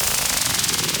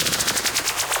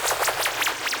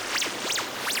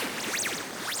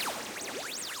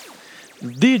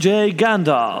DJ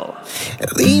Gandhal.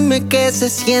 Dime qué se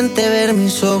siente ver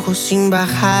mis ojos sin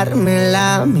bajarme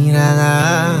la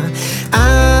mirada.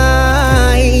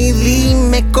 Ay,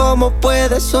 dime cómo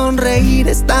puedes sonreír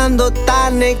estando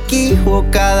tan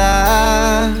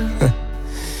equivocada.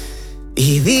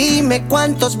 Y dime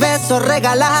cuántos besos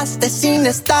regalaste sin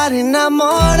estar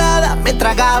enamorada. Me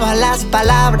tragaba las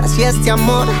palabras y este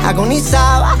amor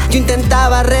agonizaba. Yo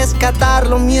intentaba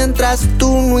rescatarlo mientras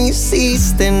tú no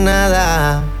hiciste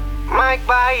nada. Mike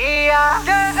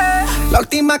Bahía, la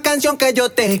última canción que yo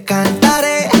te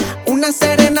cantaré, una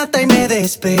serenata y me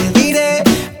despediré.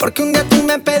 Porque un día tú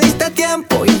me pediste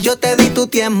tiempo y yo te di tu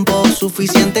tiempo,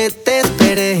 suficiente te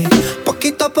esperé.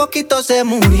 Poquito a poquito se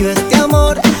murió este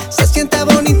amor. Se siente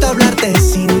bonito hablarte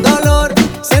sin dolor.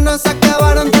 Se nos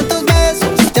acabaron tantos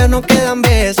besos, ya no quedan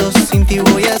besos. Sin ti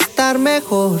voy a estar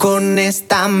mejor. Con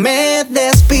esta me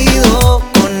despido,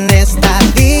 con esta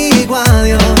digo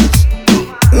adiós.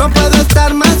 No puedo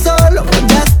estar más solo,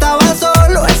 ya estaba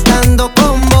solo estando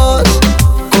con vos.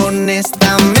 Con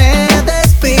esta me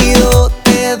despido,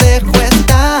 te dejo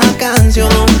esta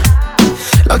canción,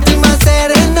 la última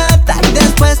serenata, y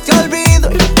después te olvido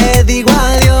y te digo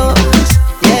adiós.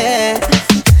 Yeah.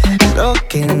 Lo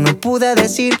que no pude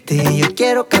decirte, yo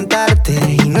quiero cantarte,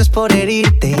 y no es por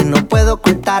herirte, no puedo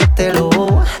ocultártelo.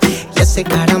 Y ese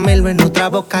caramelo en otra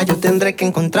boca yo tendré que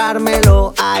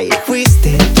encontrármelo. Ay,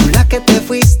 fuiste tú la que te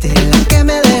fuiste, la que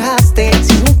me dejaste.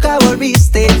 Si nunca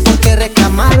volviste, ¿por qué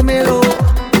reclamármelo?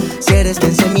 Si eres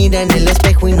quien se mira en el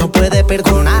espejo y no puede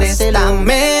perdonárselo. Con esta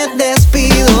me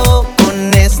despido,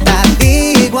 con esta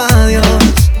digo adiós.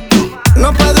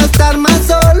 No puedo estar más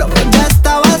solo, ya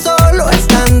estaba solo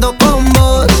estando con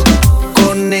vos.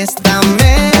 Con esta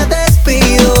me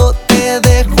despido, te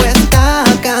dejo esta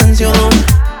canción,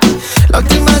 la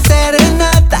última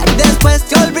serenata, y después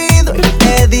te olvido y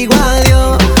te digo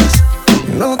adiós.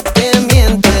 No te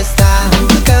miento, esta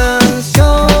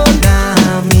canción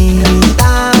a mí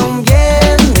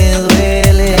también me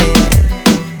duele.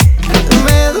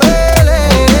 Me duele.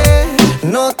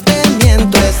 No te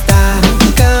miento, esta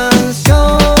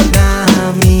canción a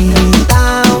mí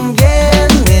también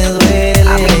me duele.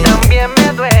 A mí también me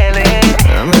duele.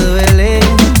 Me duele.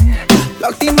 La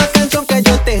última canción que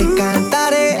yo te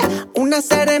cantaré, una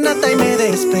serenata y me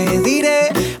despediré.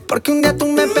 Porque un día tú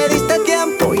me pediste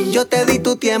tiempo y yo te di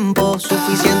tu tiempo,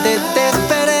 suficiente te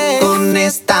esperé. Con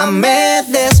esta me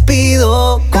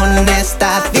despido, con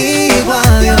esta digo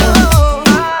adiós.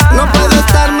 No puedo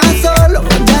estar más solo,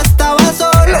 ya estaba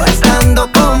solo estando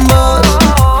con vos.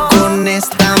 Con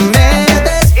esta me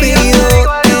despido,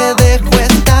 te dejo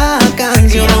esta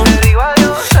canción,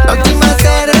 la última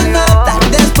serenata, y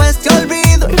después te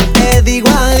olvido y te digo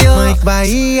adiós. Mike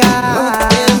Bahía, no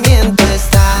te miento,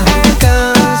 esta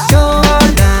canción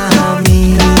a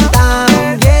mí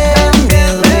también me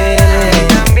duele.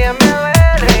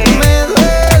 Me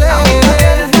duele.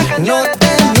 No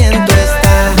te miento,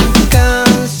 esta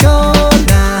canción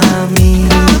a mí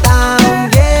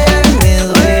también me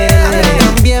duele.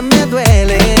 También me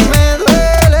duele. Me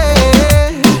duele.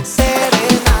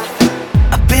 Serena.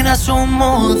 Apenas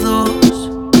somos dos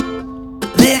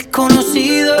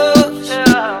desconocidos,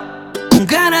 con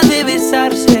ganas de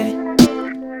besarse,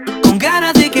 con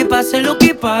ganas de que pase lo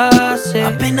que pase.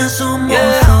 Apenas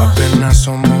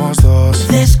somos dos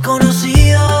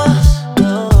desconocidos,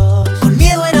 con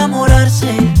miedo a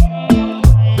enamorarse,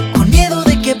 con miedo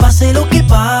de que pase lo que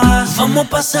pase. Vamos a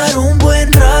pasar un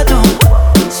buen rato,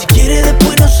 si quiere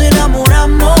después nos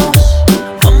enamoramos.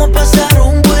 Vamos a pasar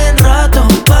un buen rato,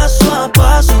 paso a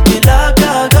paso que la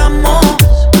cagamos.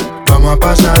 Vamos a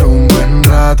pasar un buen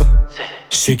rato,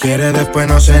 si quieres después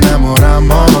nos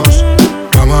enamoramos.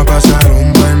 Vamos a pasar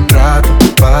un buen rato,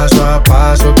 paso a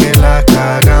paso que la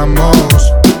cagamos.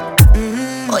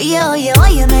 Oye, oye,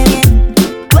 óyeme bien,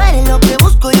 tú eres lo que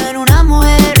busco yo en una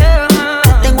mujer.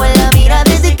 Te tengo en la mira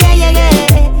desde que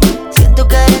llegué. Siento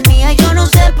que eres mía, yo no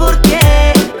sé por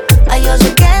qué. Ay, yo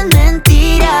sé que es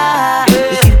mentira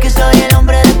decir que soy el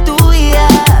hombre de tu vida.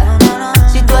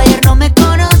 Si tú ayer no me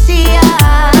conocías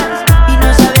y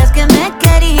no sabías que me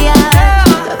querías.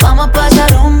 Vamos a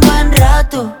pasar un buen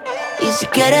rato, y si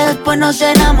quieres después nos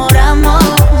enamoramos.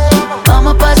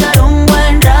 Vamos a pasar un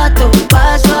buen rato,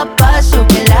 paso a paso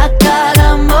que la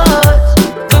cagamos.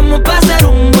 Vamos a pasar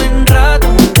un buen rato,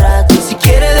 si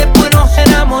quiere después nos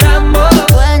enamoramos.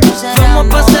 Vamos a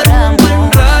pasar un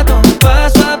buen rato,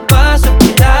 paso a paso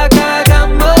que la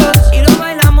cagamos. Y lo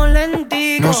bailamos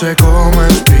lentito. No sé cómo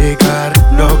explicar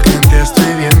lo que en ti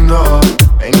estoy viendo.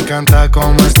 Me encanta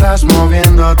cómo estás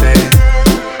moviéndote.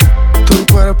 Tu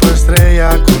cuerpo estrella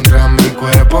contra mi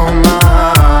cuerpo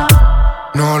más.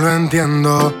 No lo entiendo.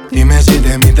 entiendo. Dime si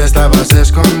de mí te estabas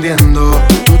escondiendo.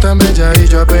 Tú tan bella y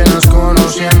yo apenas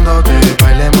conociéndote.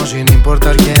 Bailemos sin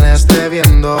importar quién esté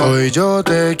viendo. Hoy yo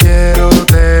te quiero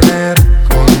tener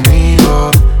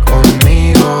conmigo,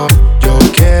 conmigo. Yo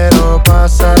quiero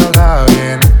pasarla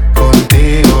bien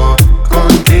contigo,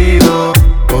 contigo.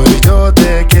 Hoy yo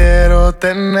te quiero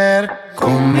tener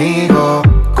conmigo,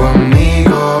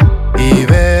 conmigo. Y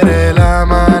ver el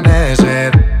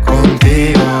amanecer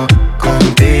contigo,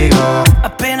 contigo.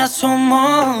 Apenas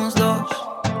somos dos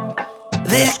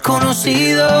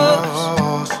desconocidos,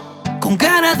 con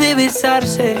ganas de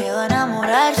besarse, Miedo a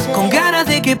enamorarse. con ganas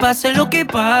de que pase lo que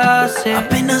pase.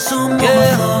 Apenas somos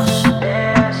dos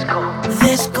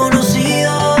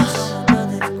desconocidos,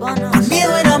 con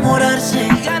miedo a enamorarse,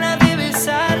 ganas de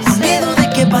besarse, con miedo de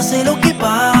que pase lo que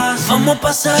pase. Vamos a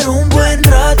pasar un buen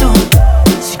rato.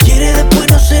 Si quieres después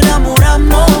nos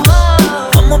enamoramos.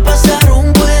 Vamos a pasar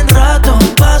un buen rato,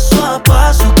 paso a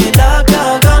paso que la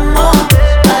cagamos.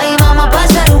 Ay, vamos a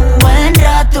pasar un buen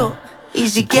rato. Y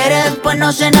si quieres después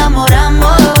nos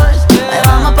enamoramos. Ay,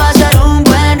 vamos a pasar un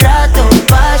buen rato,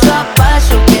 paso a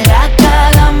paso que la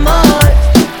cagamos.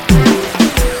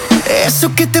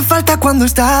 Eso que te falta cuando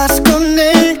estás con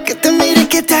él, que te mire y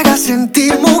que te haga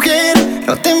sentir mujer.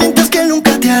 No te mientas que él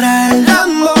nunca te hará el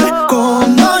amor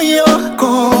como yo,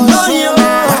 como yo.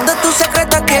 Guarda tu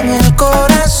secreto aquí en el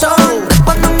corazón.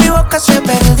 Cuando en mi boca se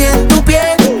perdió en tu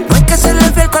piel. No hay que serle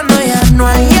fiel cuando ya no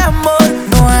hay amor,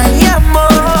 no hay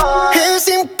amor. Es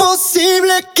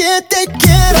imposible que te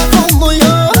quiera como yo.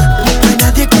 No hay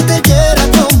nadie que te quiera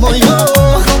como yo.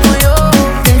 Como yo.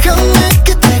 Déjame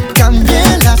que te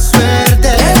cambie la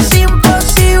suerte. Es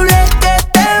imposible que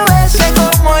te bese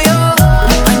como yo.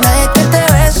 No hay nadie que te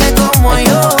bese como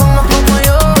yo, como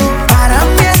yo. Para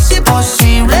mí es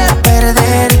imposible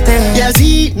perderte. Y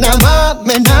así nada más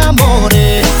me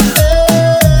enamoré.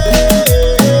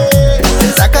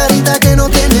 Esa carita que no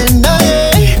tiene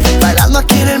nadie, bailando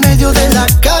aquí en el medio de la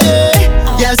calle.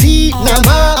 Y así nada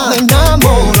más me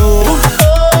enamoró.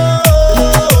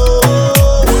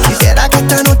 Quisiera que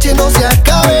esta noche no se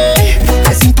acabe.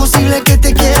 Es imposible que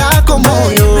te quiera como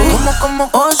yo. Como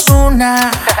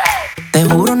Ozuna. Te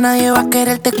juro nadie va a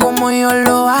quererte como yo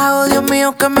lo hago. Dios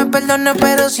mío que me perdone,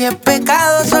 pero si es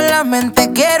pecado,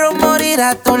 solamente quiero morir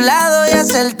a tu lado y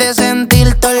hacerte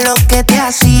sentir todo lo que te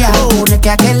hacía. Juro que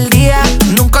aquel día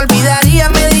nunca olvidaría.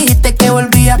 Me dijiste que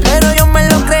volvía, pero yo me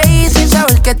lo creí sin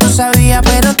saber que tú sabías,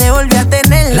 pero te volví a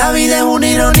tener. La vida es una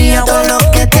ironía, todo lo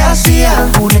que te hacía.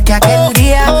 Juro que aquel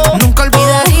día nunca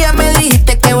olvidaría. Me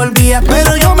dijiste que volvía,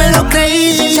 pero yo me lo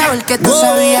creí sin saber que tú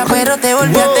sabías, pero te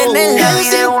volví a tener. La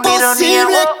vida es una ironía. Es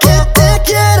imposible que te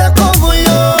quiera como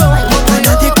yo. No hay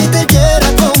nadie que te quiera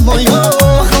como yo.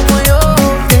 Como yo.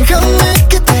 Déjame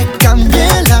que te cambie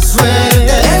la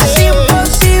suerte. Es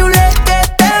imposible que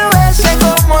te bese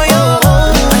como yo.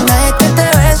 No hay nadie que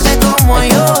te bese como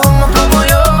yo, como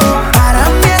yo. Para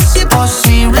mí es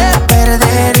imposible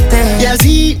perderte. Y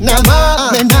así nada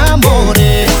más me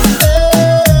enamoré.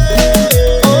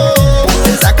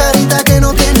 Esa carita que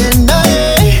no tiene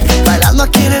nadie, bailando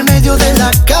aquí en el medio de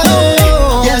la calle.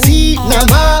 Y así nada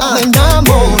más me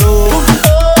enamoró.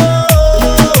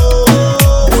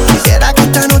 Quisiera que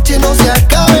esta noche no se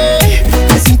acabe.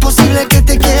 Es imposible que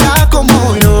te quiera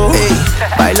como yo.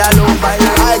 Bailalo,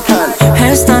 baila.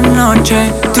 Esta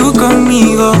noche tú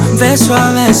conmigo, beso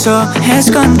a beso,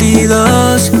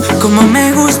 escondidos. Como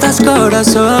me gustas,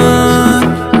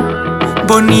 corazón.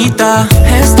 Bonita.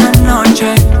 Esta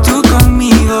noche tú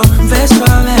conmigo, beso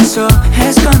a beso,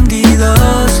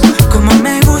 escondidos. Como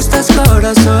me gustas,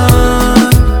 corazón.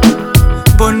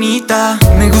 Bonita.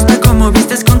 Me gusta cómo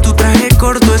vistes con tu traje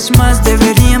corto. Es más,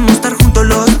 deberíamos estar juntos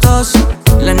los dos.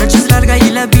 La noche es larga y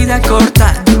la vida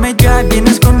corta. Dime ya,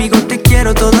 vienes conmigo, te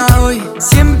quiero toda hoy.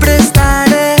 Siempre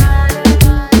estaré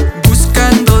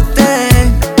buscándote,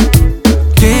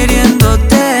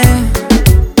 queriéndote,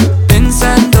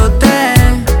 pensándote.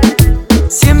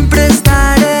 Siempre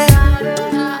estaré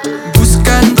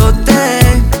buscándote,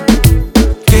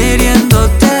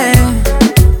 queriéndote,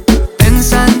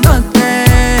 pensándote.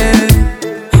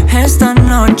 Esta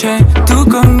noche tú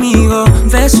conmigo,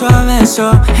 beso a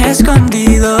beso,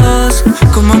 escondidos.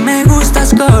 Como me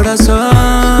gustas,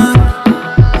 corazón.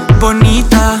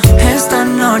 Bonita. Esta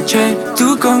noche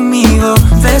tú conmigo,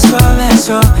 beso a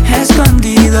beso,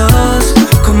 escondidos.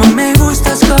 Como me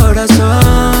gustas,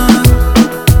 corazón.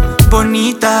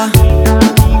 Bonita.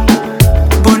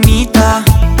 Bonita.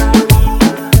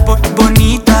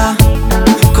 Bonita.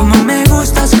 Como me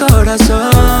gustas,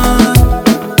 corazón.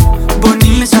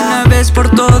 Bonita. Una vez por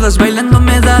todas, bailando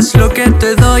me da das lo que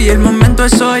te doy, el momento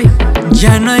es hoy.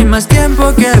 Ya no hay más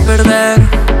tiempo que perder.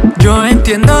 Yo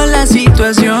entiendo la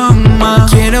situación, ma.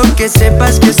 Quiero que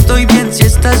sepas que estoy bien. Si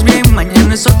estás bien,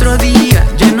 mañana es otro día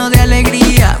lleno de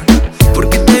alegría,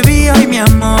 porque te vi hoy, mi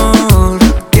amor.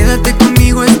 Quédate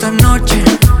conmigo esta noche.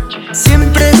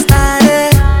 Siempre estaré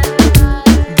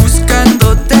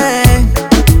buscándote,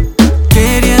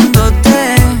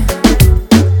 queriéndote,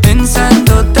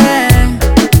 pensándote.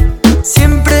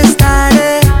 Siempre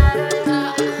estaré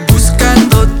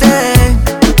buscándote,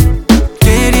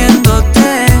 queriéndote,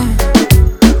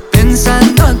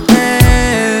 pensándote.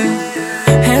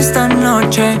 Esta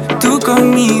noche tú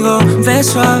conmigo,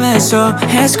 beso a beso,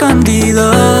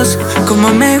 escondidos. Como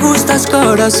me gustas,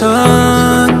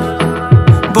 corazón.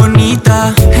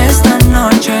 Bonita, esta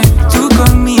noche tú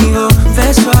conmigo,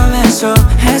 beso a beso,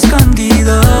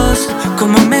 escondidos.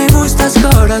 Como me gustas,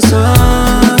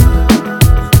 corazón.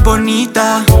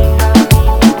 Bonita,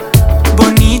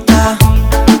 bonita,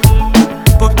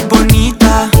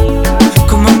 bonita.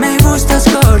 Como me gustas,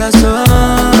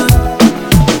 corazón.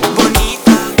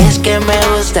 Bonita. Es que me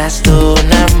gustas tú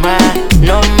nada más,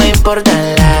 no me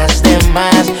importan las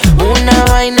demás. Una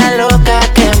vaina loca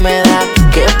que me da,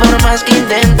 que por más que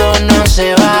intento no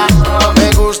se va. Me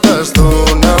gustas tú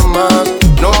nada más,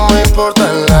 no me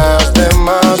importan las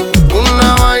demás.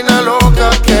 Una vaina loca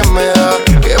que me da,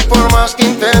 que por más que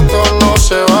intento no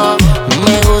se va.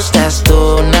 Me gustas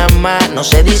tú nada más, no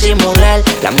sé disimular.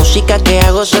 La música que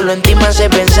hago solo en ti me hace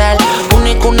pensar.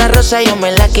 Única una rosa, yo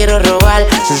me la quiero robar.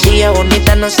 Sencilla,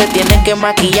 bonita, no se tiene que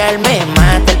maquillar. Me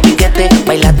mata el piquete,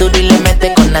 baila duro y le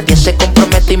mete. Con nadie se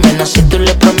compromete y menos si tú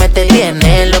le prometes.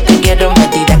 Tiene lo que quiero, me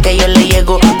tira que yo le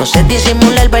llego. No sé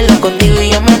disimular, bailo contigo y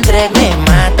yo me entrego. Me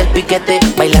mata el piquete,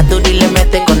 baila duro y le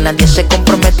mete. Con nadie se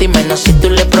compromete y menos si tú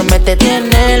le prometes.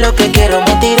 Tiene lo que quiero,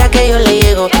 me tira que yo le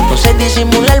llego. No sé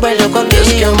disimular, bailo contigo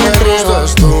y yo me entrego. Me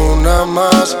gustas tú nada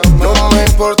más, no me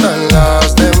importan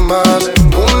las demás.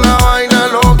 Una vaina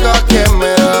loca que me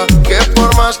da, que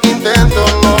por más que intento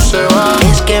no se va.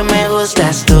 Es que me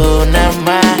gustas tú nada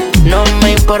más, no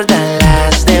me importan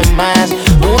las demás.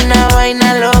 Una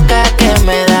vaina loca que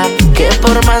me da, que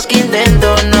por más que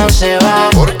intento no se va.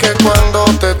 Porque cuando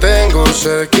te tengo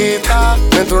cerquita,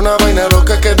 me entra una vaina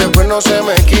loca que después no se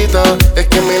me quita. Es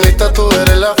que en mi lista tú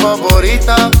eres la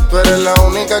favorita, tú eres la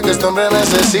única que este hombre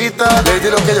necesita. Lady,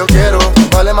 lo que yo quiero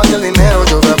vale más que el dinero.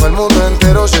 Yo grabo el mundo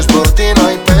entero, si es por ti no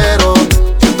hay pero.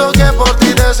 Siento que por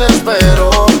ti desespero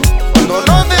cuando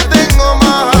no te tengo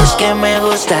más. Es que me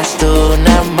gustas tú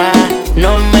nada más,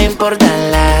 no me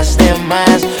importan las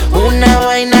demás. Una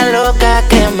vaina loca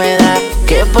que me da,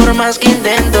 que por más que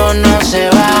intento no se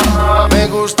va. Me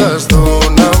gustas tú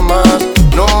nada más,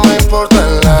 no me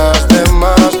importan las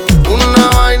demás. Una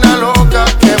vaina loca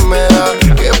que me da,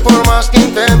 que por más que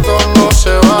intento no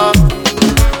se va.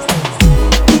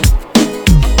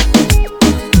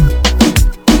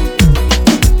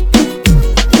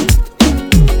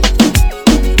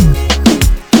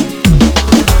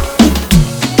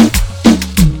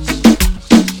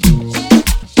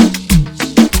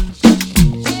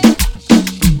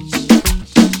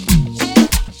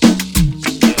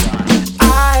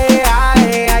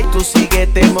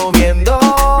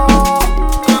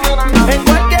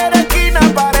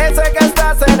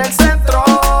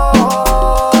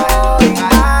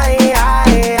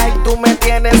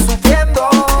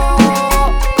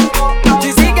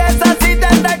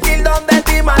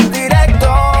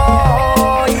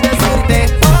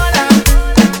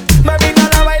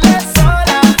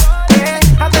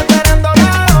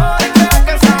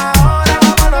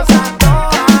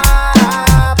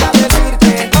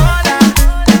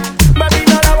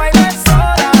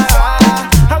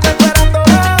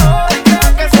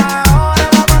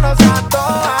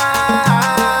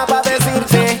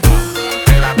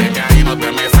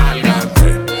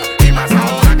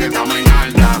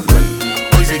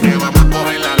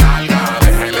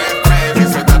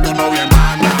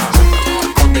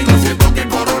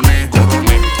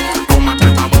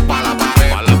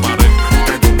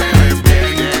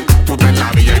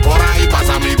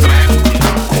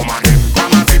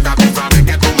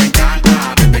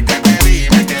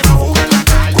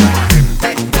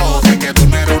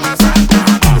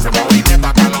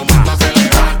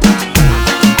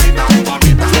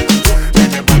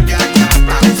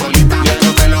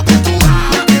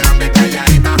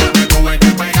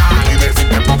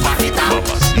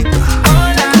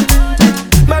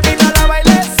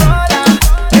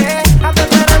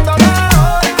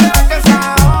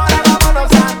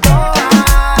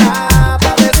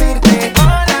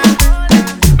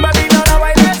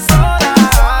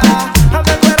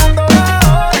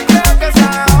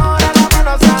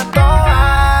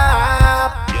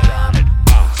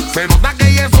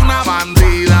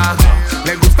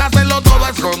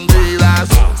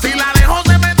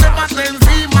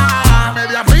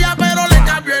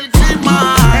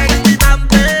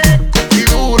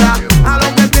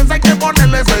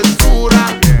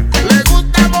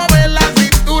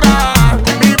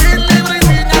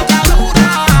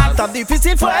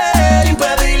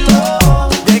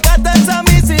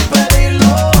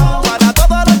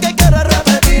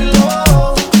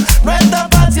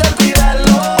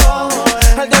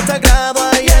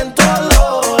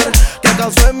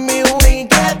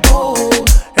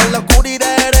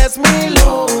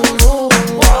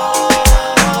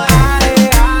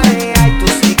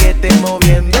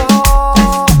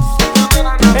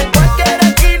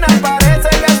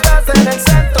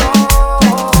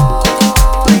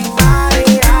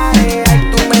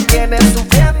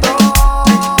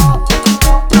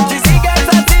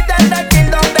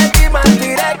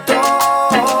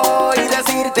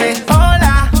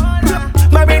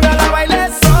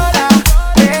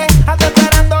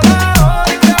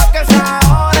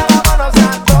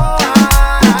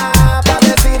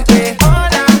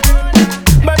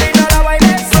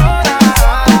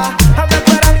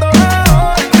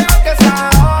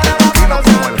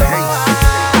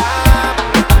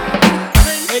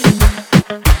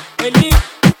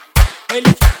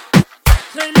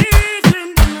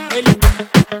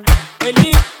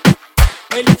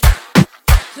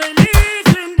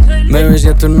 Me besé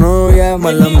a tu novia,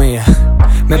 mala mía.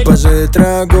 Me pasé de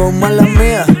trago, mala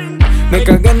mía. Me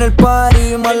cagué en el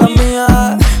party, mala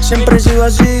mía. Siempre he sido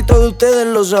así, todos ustedes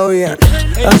lo sabían.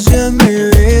 Así es mi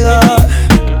vida,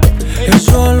 es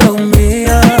solo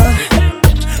mía.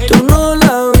 Tú no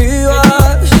la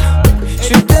vivas,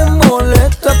 si te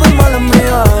molesta, pues mala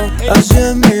mía. Así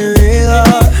es mi vida,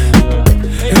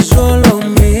 es solo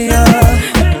mía.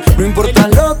 No importa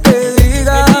lo que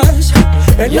digas,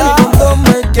 en el fondo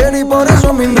me quiere y por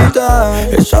eso me invita.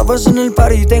 Esa vez en el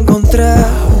party te encontré,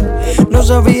 no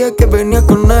sabía que venía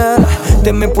con él.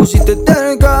 Te me pusiste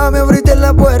cerca, me abriste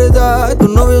la puerta. Tu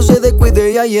novio se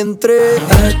descuide y ahí entré.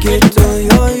 Aquí estoy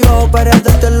yo para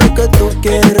darte lo que tú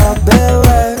quieras,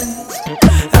 bebé.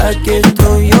 Aquí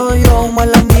estoy yo,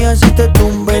 mala mía si te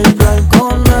tumbe el plan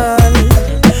con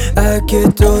él. Aquí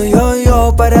estoy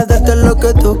yo para darte lo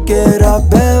que tú quieras,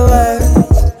 bebé.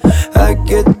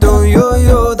 Aquí estoy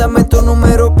yo, dame tu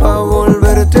número pa'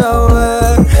 volverte a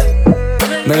ver.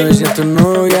 Me besé a tu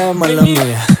novia, mala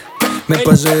mía. Me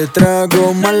pasé de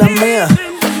trago, mala mía.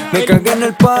 Me cagué en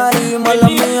el party, mala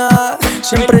mía.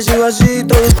 Siempre he sido así,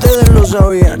 todos ustedes lo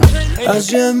sabían.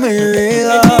 Así es mi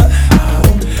vida,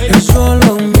 es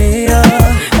solo mía.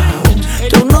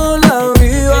 Tú no la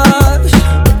vivas,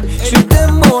 si te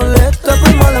molesta,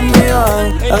 pues mala mía.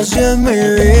 Así es mi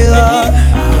vida,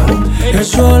 es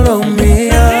solo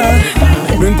mía.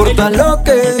 No importa lo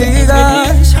que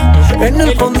digas, en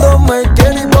el fondo me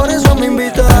quiere y por eso me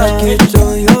invita. Aquí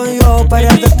estoy yo para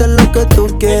darte lo que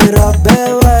tú quieras,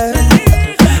 bebé.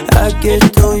 Aquí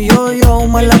estoy yo,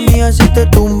 mala mía si te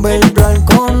tumbe el plan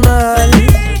con él.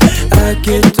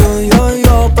 Aquí estoy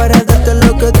yo para darte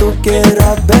lo que tú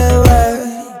quieras, bebé.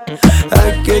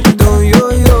 Aquí estoy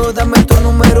yo, dame tu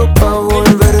número pa'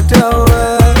 volverte a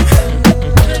ver.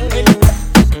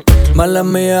 Mala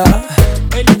mía,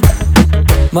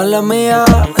 mala mía,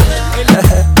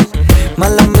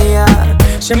 mala mía.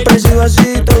 Siempre he sido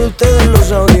así, todos ustedes lo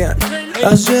sabían.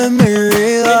 Así es mi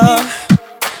vida,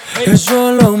 es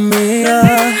solo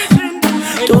mía.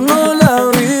 Tú no la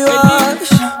vivas,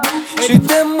 si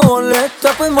te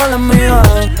molesta, pues mala mía.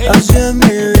 Así es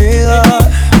mi vida,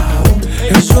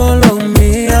 es solo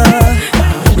mía.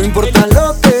 No importa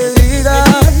lo que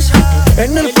digas,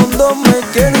 en el fondo me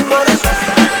quiere y por eso.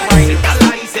 Esta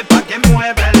la hice pa' que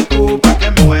mueva el cu, pa'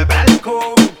 que mueva el cu.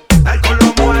 El cu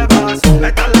lo muevas.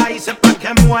 Esta la hice pa'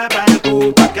 que mueva el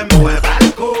cu, pa' que mueva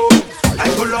el cu.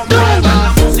 El cu lo muevas.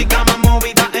 La música más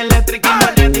movida, eléctrica,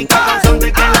 magnética,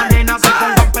 causante que la nena se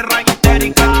ponga perra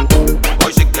histérica.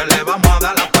 Hoy sí que le vamos a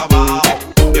dar hasta abajo.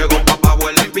 Llegó papá,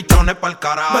 abuela y pichones pa'l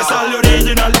carajo. Me sale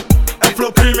original, el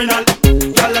flow criminal.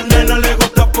 Y a las nenas les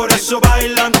gusta, por eso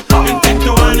bailan.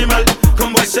 Instinto animal,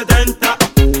 como el 70.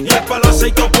 Y el palo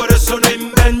aceito, por eso no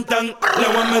inventan. Le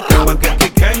voy a meter pa' que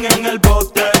quiquen en el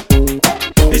bote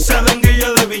y se den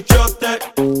guilla de bichote,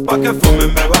 pa' que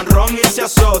fumen, beban ron y se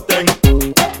azoten.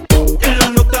 Y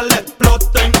las notas le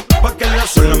exploten, pa' que la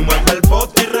suela mueva el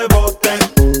bote y rebote.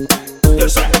 Y el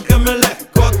saque que me le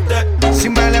escote. Si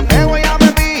me le pego ella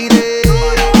me pide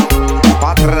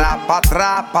pa' atrás, pa'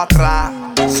 atrás, pa' atrás.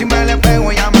 Si me le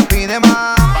pego ella me pide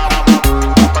más.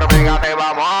 Pero fíjate,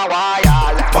 vamos a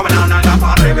guayar. Mueve la nalga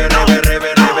pa' rebe, rebe,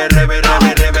 rebe, rebe, rebe,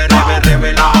 rebe, rebe, rebe,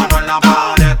 rebe, la mano en la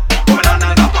pared. Mueve la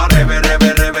nalga pa' rebe,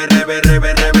 rebe, rebe, rebe,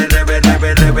 rebe, rebe, rebe,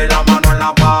 rebe, rebe, la mano en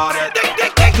la pared.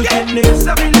 Tú tienes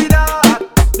esa habilidad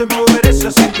de mover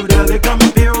esa cintura de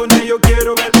campeona, yo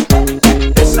quiero ver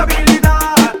esa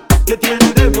habilidad que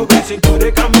tiene de mover cintura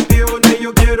de campeona,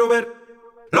 yo quiero ver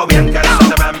lo bien que se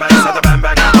te ven, se te ven,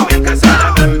 lo bien que se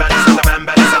te ven, se te ven,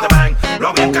 se te ven,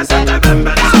 lo bien que se te ven, se te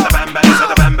ven, se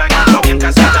te ven, lo bien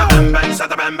que se te ven, se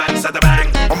te ven, se te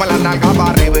ven. Ponme la nalga pa'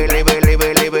 arriba, arriba, arriba,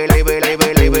 arriba, arriba, arriba,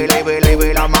 arriba, arriba, arriba,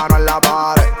 la mano en la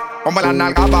pared. Ponme la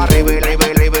nalga pa' arriba, arriba,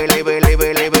 arriba, arriba, arriba,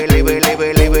 arriba, arriba, arriba,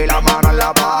 arriba, la mano en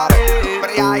la pared.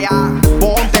 Pero ya,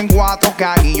 ponte en cuatro que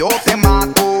ahí yo te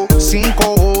mato. 5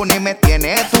 cojones me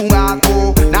tiene tu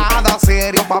gato. Nada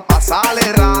serio pa' pasar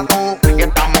el rato. Y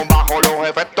estamos bajo los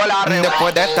efectos de la red.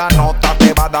 Después de esta nota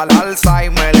te va a dar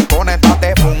Alzheimer.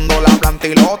 Conéctate, fundo la planta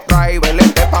y los drivers.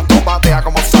 Este pasto patea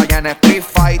como Saya en Street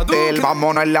Fighter.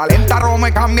 Vámonos en la lenta,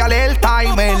 Rome, cámbiale el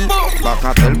timer.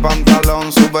 Bájate el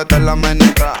pantalón, súbete la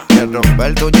menestra. Quiero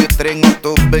ver tu G-string o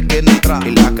tu bikini atrás.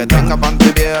 Y la que tenga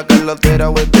panty vieja que lo tira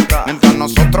with the track. Mientras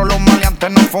nosotros los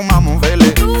maleantes nos fumamos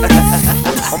feliz.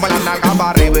 Ponme la nalga pa'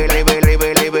 arriba, arriba, arriba,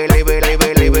 arriba, arriba, arriba,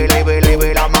 arriba, arriba, arriba,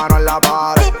 la mano en la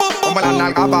pared. Ponme la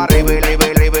nalga pa' arriba, arriba,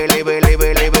 arriba, arriba, arriba,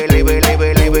 arriba, arriba, arriba,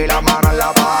 arriba, la mano en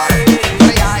la pared.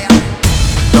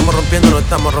 Estamos rompiendo, lo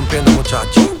estamos rompiendo,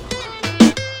 muchachos.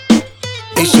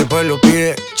 Y si el pueblo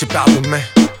pide, chipándome.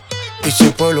 Y si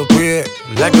el pueblo pide,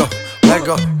 let go, let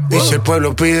go. Y si el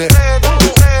pueblo pide,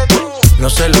 no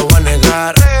se lo va a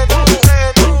negar.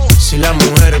 Si la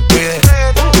mujer pide,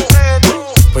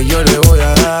 pues yo le voy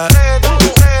a dar.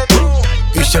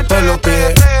 Y si el pueblo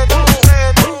pide,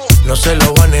 no se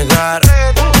lo va a negar.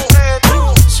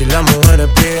 Si la mujer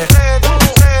pide,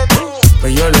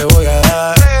 pues yo le voy a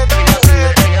dar.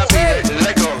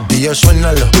 Y yo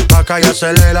suénalo, pa' acá y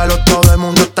aceléralo. Todo el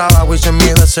mundo está abajo y se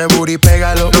mide ese booty,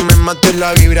 pégalo. No me mates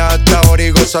la vibra hasta ahora y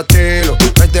gózatelo.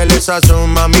 Métele sazón,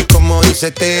 mami, como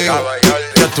dice Teo.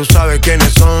 Ya tú sabes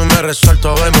quiénes son, me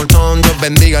resuelto de montón. Dios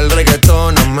bendiga el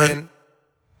reggaetón, amén.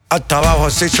 Hasta abajo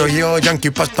así soy yo,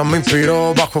 Yankee Pasta me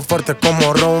inspiró. Bajo fuerte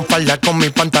como Ron, falda con mi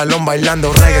pantalón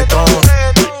bailando reggaetón.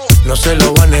 No se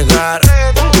lo va a negar.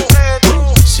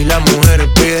 Si la mujer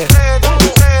pide,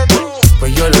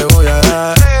 pues yo le voy a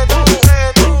dar.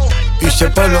 Y si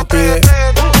el pueblo pide,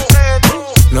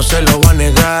 no se lo va a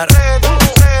negar.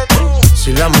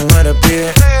 Si la mujer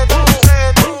pide,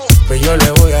 pues yo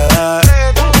le voy a dar.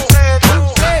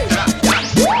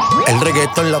 El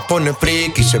reggaetón la pone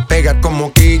friki, se pega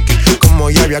como Kiki, como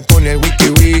Yavia con el wiki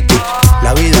wiki.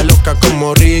 La vida loca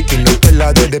como Ricky, no te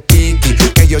la des de piqui,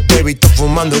 que yo te he visto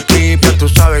fumando creep. Ya tú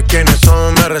sabes quiénes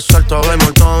son, me resuelto de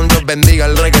montón. Dios bendiga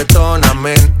el reggaetón,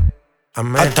 amén.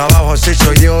 Amén. Hasta abajo así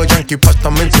soy yo, Yankee Pasta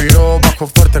me inspiró. Bajo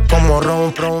fuerte como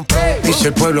Ron, prom, prom. Y si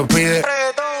el pueblo pide,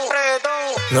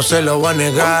 no se lo va a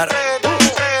negar.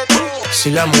 Si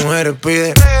la mujer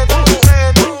pide,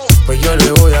 pues yo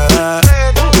le voy a dar.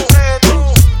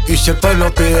 Y si el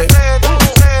pueblo pide,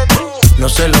 no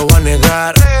se lo va a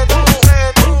negar.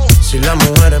 Si la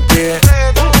mujer pide,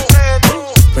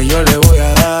 pues yo le voy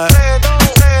a dar.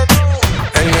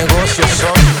 El negocio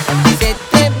son. Se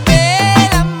te ve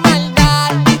la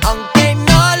maldad, aunque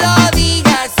no lo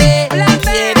digas,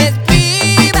 quieres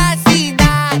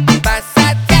privacidad,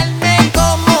 pásate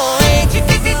como es.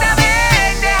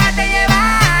 Chiquititamente, déjate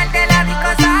llevar, de la disco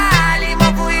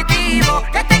salimos fugitivos.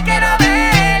 Yo te quiero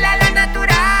ver a lo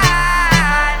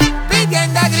natural,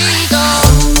 pidiendo a gritos.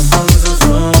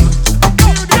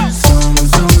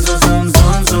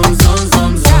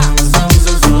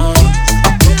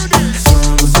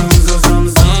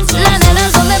 Las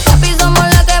nenas son de papi, somos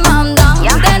las que mandan.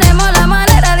 Tenemos la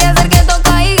manera de hacer que todos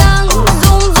caigan. Zoom,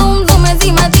 zoom, zoom,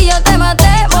 encima de ti yo te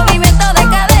maté. Movimiento de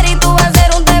cadera y tú vas a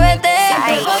ser un TBT.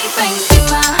 Siempre voy pa'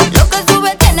 encima, lo que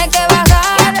sube tiene que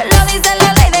bajar. Lo dice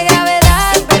la ley de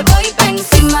gravedad. Siempre voy pa'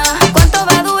 encima, cuánto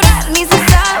va a durar ni se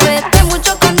sabe. Hay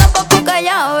mucho cuando con poca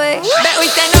llave. Veo y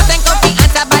te nota en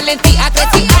confianza, valentía, que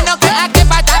si no creas que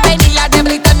para venir la de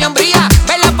brita mi hombría.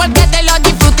 Velo porque te lo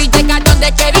disfruto y llega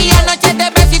donde quería. Noche de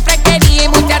beso y fresquería y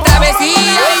mucha travesía.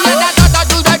 Y anda todo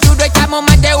duro, duro, echamos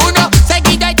más de uno.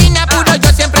 Seguido y sin apuro,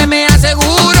 yo siempre me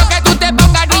aseguro que tú te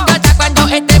pongas riñosa cuando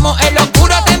estemos en lo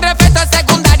oscuro. Tendré efectos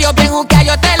secundarios bien juquea,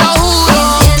 yo te lo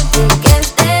juro. Siente que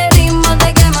este ritmo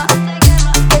te quema,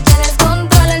 que te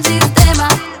descontrola el sistema.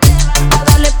 A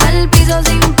darle pa'l piso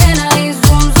sin pena y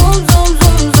zoom, zoom, zoom,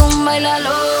 zoom, zoom,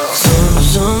 bailalo.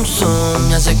 Zoom, zoom,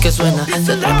 ya sé que suena.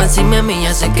 Se trepa encima de mí,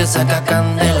 ya sé que saca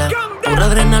candela. Pura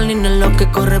adrenalina es lo que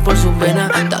corre por sus venas.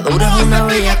 Está dura, es una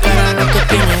bella cara lo que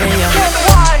tiene ella.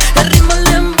 El ritmo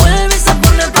le envuelve y se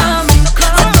pone pa' mí.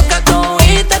 Se toca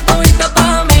todita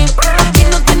pa' mí. Y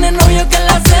no tiene novio que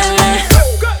la cele.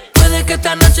 Puede que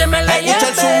esta noche me la Escucha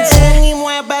el lleve. zoom zoom y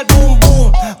mueve el boom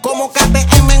boom. Como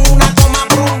KTM en una toma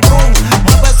brum brum.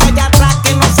 Mueve eso allá atrás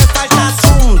que no se falta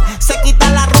zoom. Se quita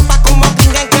la ropa como King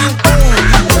en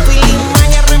Cancún. Los feeling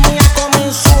maña remía como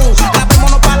un zoom.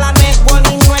 Grabémonos pa' la network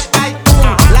y no es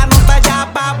cartoon. La nota ya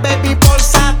va, baby, por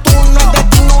Saturn. No es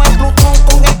destino, es Plutón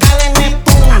con escala en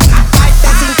Neptune. Parte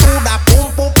cintura,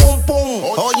 pum, pum, pum, pum.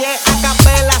 Oye, a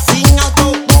capela sin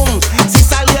autotune. Si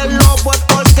salió el lobo es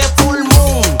porque full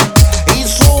moon. Y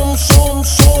zoom, zoom,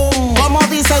 zoom. Como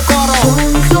dice el coro.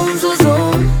 Zoom, zoom, zoom,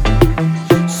 zoom.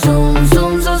 Zoom,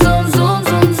 zoom, zoom, zoom, zoom,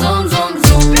 zoom, zoom, zoom,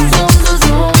 zoom, zoom, zoom,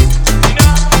 zoom.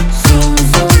 Zoom,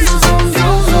 zoom, zoom,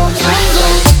 zoom, zoom,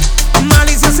 zoom.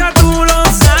 Maliciosa tú lo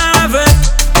sabes,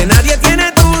 que nadie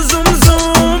tiene tu zoom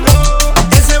zoom.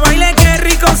 Ese baile que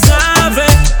rico sabe,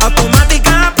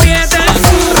 automática apriete.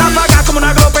 Ráfaga como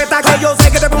una glopeta, que yo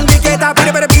sé que te pongo inquieta.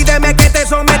 Pídeme que te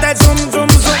someta el zoom zoom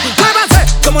zoom. Muévase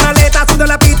como una aleta, sudo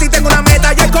la pista y tengo una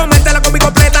meta. Y el comerte la combi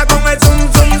completa con el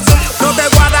zoom zoom zoom. No te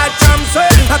voy a dar chance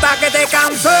hasta que te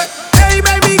canse. Hey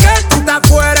baby girl, tú estás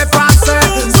fuera de fase.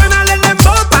 Suénale el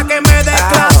dembow pa' que me des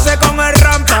clase con el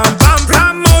ram pam pam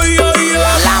pam. Oy, oy,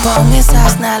 oy. Pon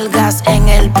esas nalgas en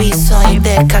el piso y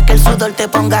de Deja que el sudor te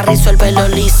ponga rizo, el pelo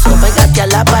liso. Pégate a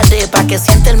la pared pa' que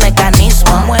siente el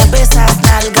mecanismo. Mueve esas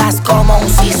nalgas como un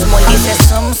sismo y dice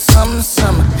sum, sum,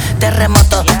 sum.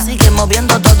 Terremoto, sigue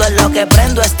moviendo todo en lo que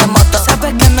prendo este moto.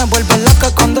 Sabes que me vuelve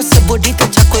loca cuando ese burrito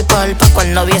chaco y polvo. Con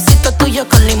el noviecito tuyo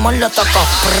con limón lo toco.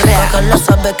 Porque lo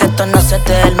sabes que esto no se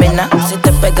termina. Si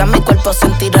te pega mi cuerpo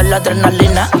sentirás la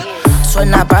adrenalina.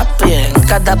 Suena papi en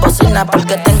cada bocina,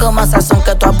 porque tengo más sazón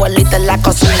que tu abuelita en la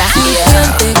cocina.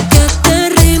 Siente que este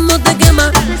ritmo te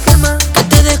quema, que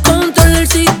te descontrola el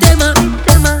sistema.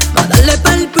 Va a darle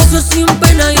pa'l piso sin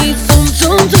pena y zum,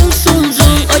 zum, zum, zum,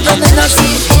 zum. Oye, nena,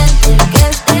 sí. Siente que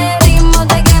este ritmo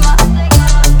te quema,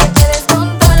 que te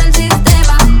descontrola el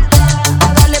sistema.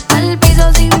 A darle pa'l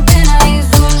piso sin pena y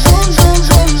zum, zum, zum,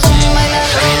 zum, zum.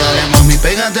 Dale mami,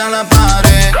 pégate a la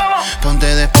pared. Ponte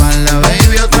de espalda,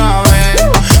 baby, otra vez.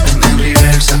 Vente en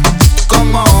reversa,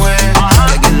 como ves.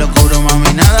 Que aquí en lo oscuro,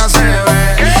 mami, nada se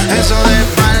ve. Eso de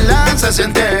espalda se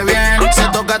siente bien. Se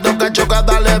toca, toca, choca,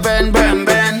 dale, ven, ven,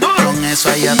 ven. Con eso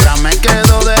ahí atrás me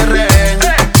quedo de rehén.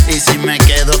 Y si me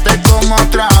quedo te como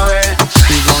otra vez.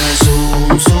 Y con el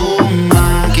zoom, zoom,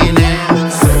 maquineo.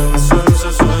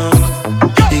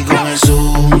 Y con el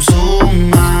zoom, zoom,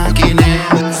 maquineo.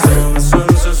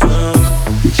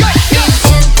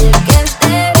 Que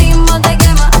este ritmo te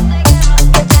quema,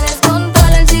 que te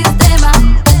descontrola el sistema.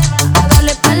 A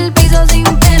darle pa'l piso sin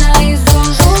pena y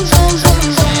zum, zum, zum,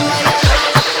 zum, zum.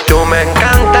 Tú me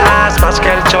encantas más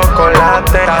que el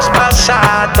chocolate. Has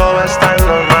pasado, todo está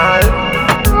normal,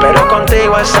 pero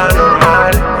contigo está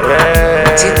normal,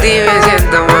 yeah. Sin ti me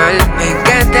siento mal. Me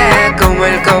encanta como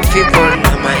el coffee por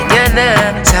la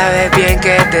mañana. Sabes bien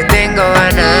que te tengo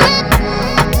ganas,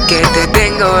 que te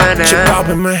tengo ganas.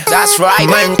 That's right.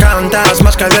 Me encantas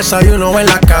más que el desayuno en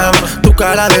la cama. Tu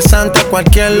cara de santa,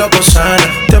 cualquier loco sana.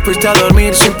 Te fuiste a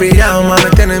dormir sin pijama. Me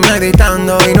tienes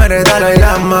meditando y no eres Dalai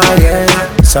Lama, yeah.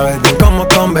 Sabes bien cómo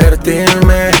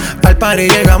convertirme. Al party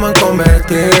llegamos en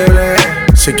convertible.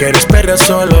 Si quieres perder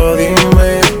solo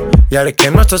dime, y haré que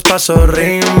nuestros pasos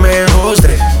rimen.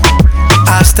 Usted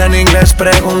hasta en inglés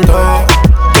preguntó.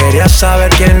 Quería saber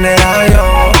quién era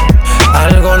yo.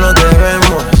 Algo nos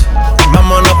debemos.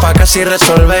 Vámonos pa' acá si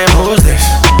resolvemos.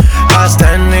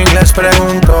 Hasta en inglés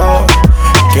preguntó.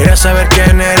 Quería saber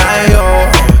quién era yo.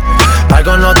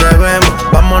 Algo nos debemos.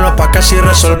 Vámonos pa' acá si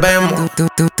resolvemos.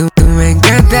 Tú me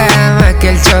encanta más que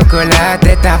el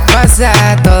chocolate. Te pasa,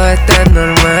 todo está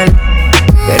normal,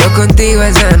 pero contigo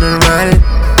es anormal.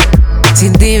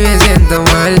 Sin ti me siento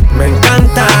mal. Me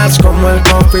encantas como el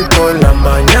coffee por la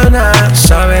mañana.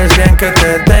 Sabes bien que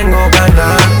te tengo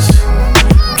ganas,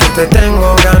 que te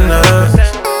tengo ganas.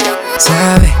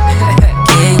 ¿Sabe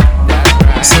quién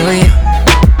soy yo?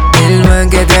 El man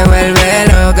que te vuelve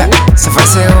loca. Se fue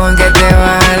según que te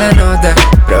baja la nota.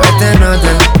 Prueba esta nota.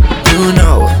 You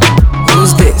know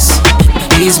who's this?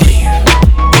 It's me.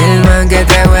 El man que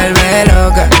te vuelve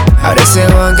loca. Ahora ese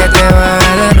one que te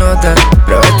baja la nota.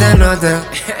 Prueba esta nota.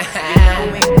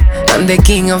 I'm the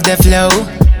king of the flow.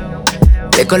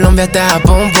 De Colombia hasta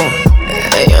Japón, pum.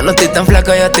 Yo no estoy tan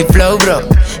flaco, yo estoy flow, bro.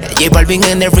 J Balvin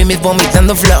en el remix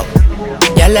vomitando flow.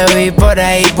 Ya la vi por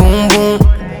ahí, boom, boom.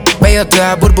 Veo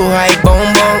toda burbuja y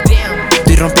bombón.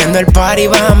 Estoy rompiendo el party,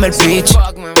 bájame el pitch.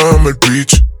 Bájame el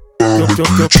pitch.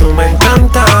 Tú me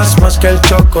encantas más que el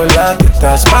chocolate. Te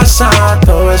has pasado,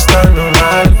 todo está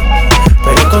normal,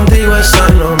 pero contigo es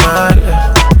anormal.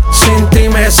 Sin ti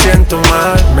me siento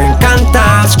mal. Me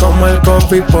encantas como el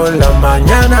coffee por la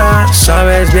mañana.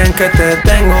 Sabes bien que te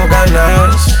tengo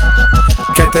ganas,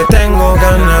 que te tengo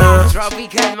ganas.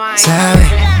 ¿Sabe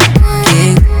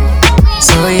quién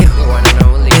soy yo?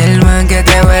 El man que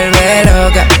te vuelve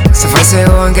loca. Se fue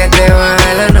según que te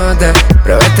baja la nota.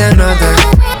 Prueba esta nota.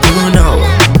 You know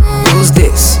who's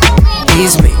this?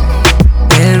 It's me.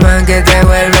 El man que te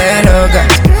vuelve loca.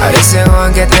 Ahora ese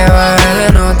one que te baja la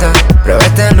nota. Prueba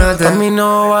esta nota. A mí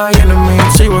no va lleno en mí.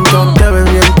 Sigo en top, te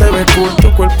ves bien, te ves cool.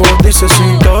 Tu cuerpo dice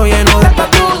sí, todo lleno de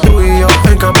tatu. Tú y yo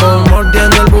en campo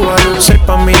mordiendo el bubalú. Sé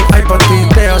pa' mí, ay pa' ti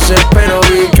te hace. Pero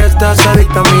vi que estás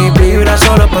adicta a mí. Vibra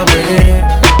solo pa' mí.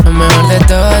 Lo mejor de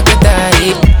todo es que estás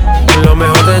ahí. Lo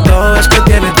mejor de todo es que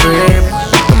tienes trip.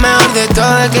 Lo mejor de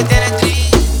todo es que tienes trip.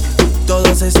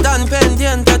 Todos están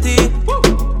pendientes a ti,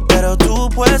 pero tú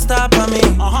puesta pa'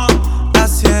 mí,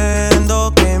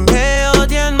 haciendo que me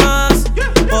odien más,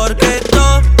 porque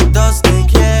todos te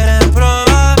quieren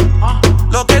probar.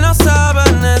 Lo que no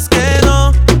saben es que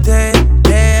no te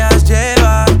dejas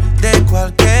llevar de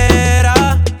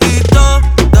cualquiera, y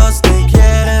todos te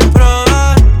quieren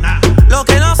probar. Lo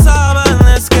que no saben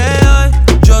es que hoy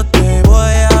yo te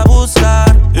voy a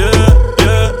buscar.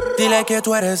 Dile que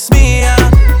tú eres mía,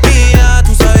 mía,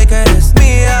 tú sabes que eres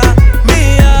mía.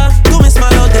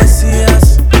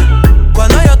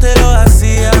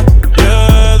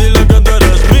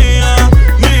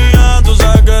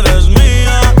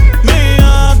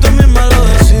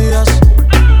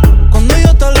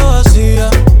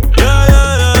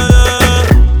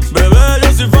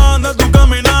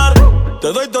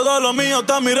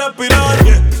 mi respirar.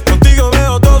 Contigo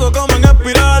veo todo como en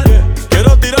espiral.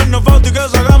 Quiero tirarnos fotos y que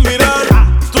se hagan mirar.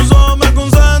 Tus ojos me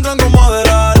concentran como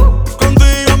Adderall.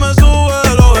 Contigo me sube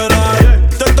de lo veral.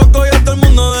 Te toco y hasta el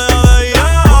mundo deja de ir.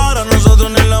 A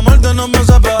nosotros ni la muerte nos va a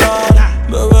separar.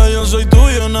 Bebé, yo soy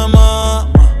tuyo nada más.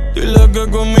 Dile que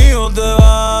conmigo te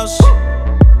vas.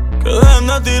 Que dejen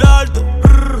de tirarte.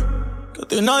 Que a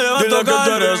ti nadie va a tocar. Dile que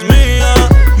tú eres mía,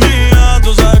 mía.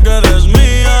 Tú sabes que eres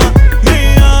mía,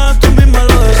 mía. Tú misma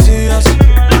lo decías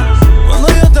cuando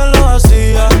yo te lo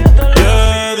hacía.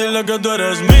 Yeah, dile que tú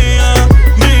eres mía,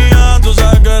 mía. Tú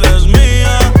sabes que eres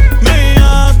mía,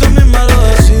 mía. Tú misma lo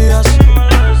decías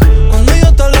cuando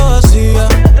yo te lo hacía.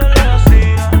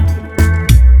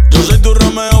 Yo soy tu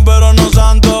Romeo pero no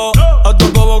santo. A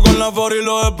tu bobo con la for y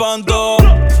los espanto.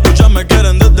 Muchas me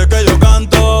quieren desde que yo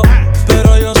canto,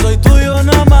 pero yo soy tuyo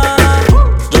nada más.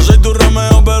 Yo soy tu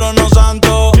Romeo pero no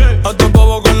santo. A tu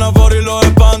bobo con la for y los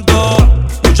espanto.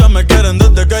 Muchas me quieren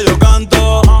desde que yo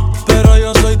canto, pero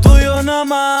yo soy tuyo nada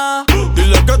más.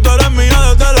 Dile que tú eres mía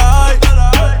desde la high.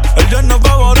 El yerno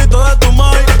favorito de tu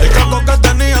mai. El campo que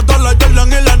tenía todas las Jordan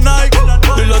y las Nike.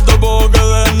 Dile a tu bobo que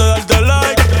dejen de darte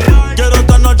like. Quiero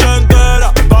esta noche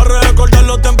entera para recordar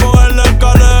los tiempos en la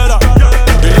escalera.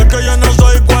 Dile que yo no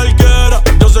soy cualquiera.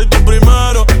 Yo soy tu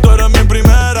primero, tú eres mi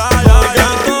primera.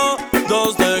 Porque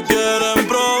todos te quieren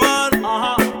probar.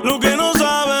 Lo que no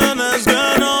saben es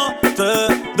que no te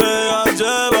dejas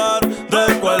llevar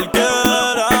de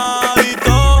cualquiera. Y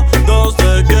todos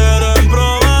te quieren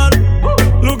probar.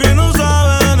 Lo que no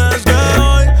saben es que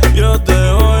hoy yo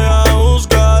te voy a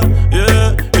buscar.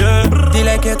 Yeah, yeah.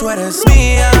 Dile que tú eres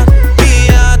mía,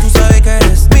 mía. Tú sabes que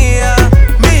eres mía,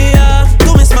 mía.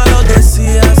 Tú misma lo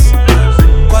decías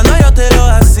cuando yo te lo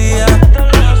hacía.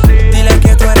 Dile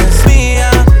que tú eres mía,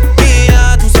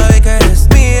 mía. Tú sabes que eres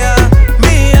mía,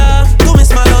 mía. Tú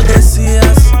misma lo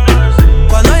decías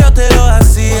cuando yo te lo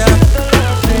hacía.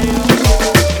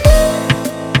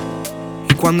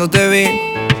 Y cuando te vi,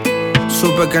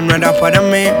 supe que no era para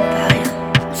mí.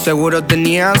 Seguro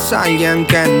tenías a alguien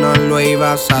que no lo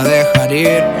ibas a dejar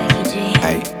ir.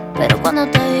 Hey. Pero cuando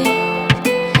te vi,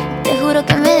 te juro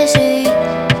que me decidí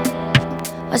a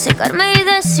acercarme y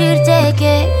decirte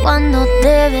que cuando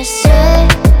te besé,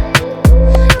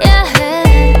 yeah,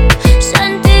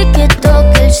 sentí que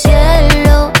toqué el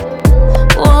cielo.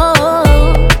 Oh,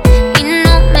 y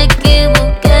no me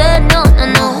equivoqué, no, no,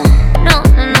 no, no,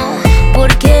 no, no,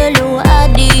 porque lo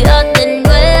haría de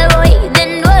nuevo y de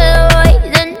nuevo y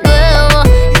de nuevo.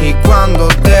 Y cuando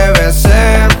te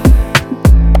besé,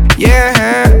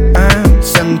 yeah,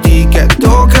 sentí que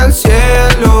toca el cielo.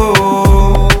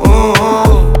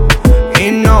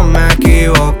 Y no me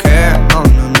equivoqué, no,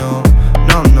 no, no,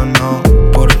 no, no, no,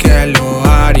 porque lo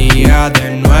haría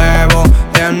de nuevo y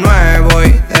de nuevo.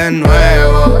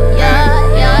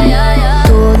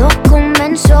 Todo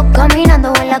comenzó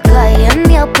caminando en la calle.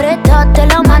 Me apretaste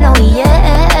la mano y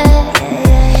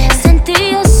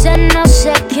sentí ese no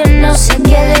sé qué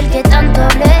del que tanto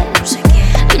hablé.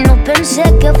 Y no pensé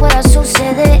que fuera a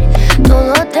suceder.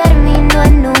 Todo terminó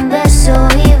en un beso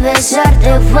y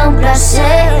besarte fue un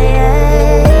placer.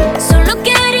 Solo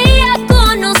quería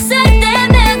conocerte,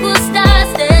 me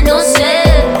gustaste, no sé,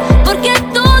 porque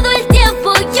todo el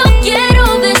tiempo yo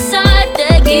quiero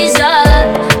besarte. Quizás,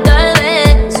 tal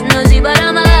vez, no soy para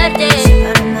amarte,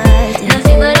 no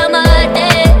soy para amarte.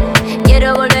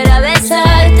 Quiero volver a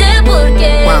besarte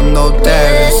porque Cuando te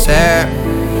besé,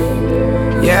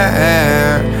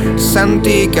 yeah,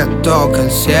 sentí que toca el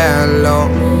cielo.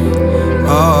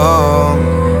 Oh,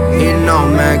 y no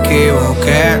me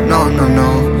equivoqué, no, no,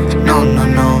 no, no, no,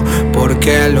 no,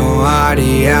 porque lo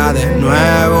haría de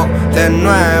nuevo y de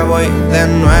nuevo.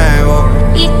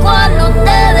 Y cuando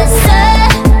te besé,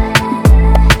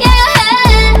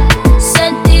 yeah,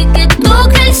 sentí que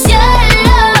toqué el cielo.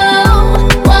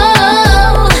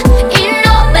 Oh, y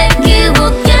no me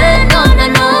equivoqué, no, no,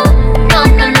 no, no,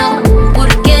 no, no,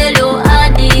 porque lo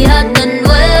haría de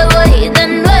nuevo y de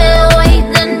nuevo y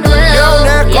de nuevo.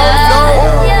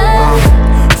 Yeah.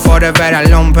 Forever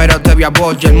alone, pero te vi a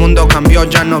vos y el mundo cambió,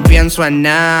 ya no pienso en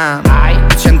nada.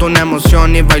 Siento una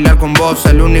emoción y bailar con vos,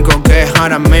 el único que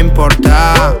ahora me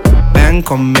importa. Ven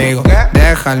conmigo,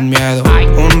 deja el miedo,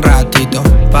 un ratito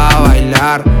pa'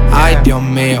 bailar. Ay, Dios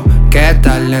mío, qué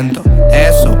talento,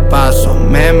 esos pasos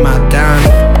me matan.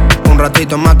 Un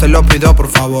ratito más te lo pido, por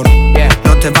favor.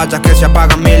 No te vayas que se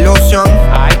apaga mi ilusión.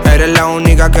 Eres la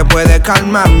única que puede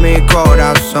calmar mi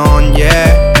corazón,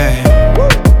 yeah.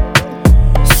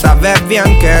 Sabes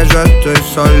bien que yo estoy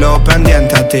solo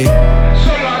pendiente a ti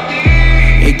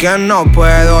y que no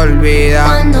puedo olvidar.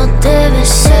 Cuando te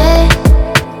besé,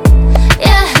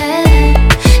 yeah,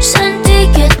 sentí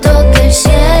que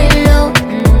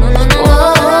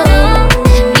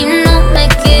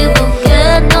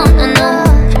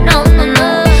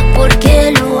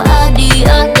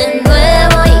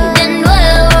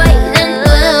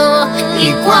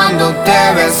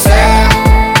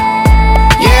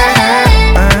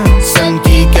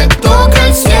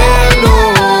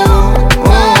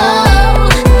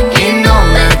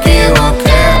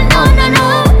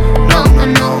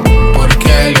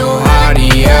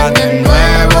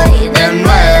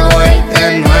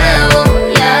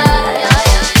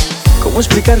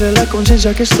explicarle a la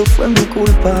conciencia que esto fue mi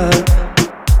culpa?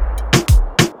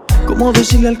 ¿Cómo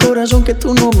decirle al corazón que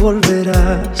tú no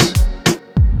volverás?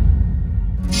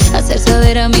 Hacer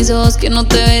saber a mis ojos que no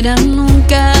te verán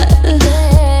nunca.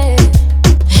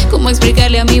 ¿Cómo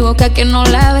explicarle a mi boca que no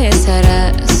la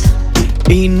besarás?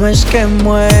 Y no es que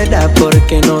muera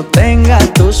porque no tenga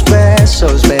tus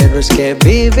besos, pero es que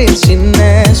vivir sin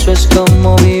eso es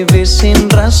como vivir sin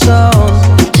razón.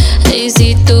 Y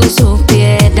si tú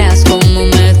supieras cómo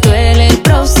me duele el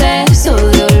proceso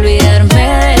de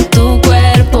olvidarme de tu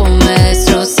cuerpo, me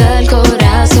destroza el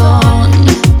corazón.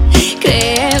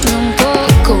 Créeme un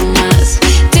poco más,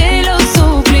 te lo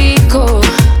suplico,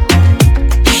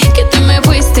 que tú me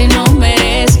fuiste y no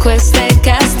merezco este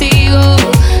castigo.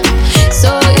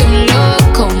 Soy un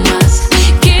loco más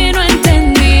que no he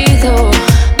entendido,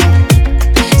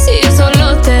 si yo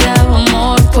solo te daba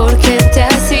amor, ¿por qué te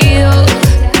has ido?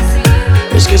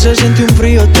 Es que se siente un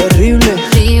frío terrible,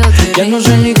 ya no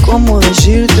sé ni cómo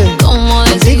decirte.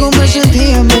 Contigo me sentí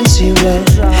invencible.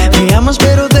 Me amas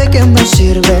pero ¿de qué me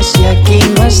sirve si aquí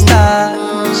no estás?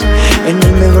 En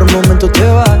el mejor momento te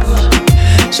vas.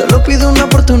 Solo pido una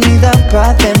oportunidad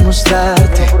para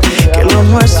demostrarte que lo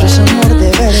nuestro es amor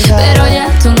de verdad. Pero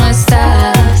ya tú no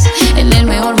estás, en el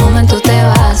mejor momento te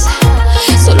vas.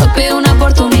 Solo pido una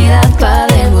oportunidad para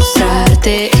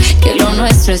demostrarte que lo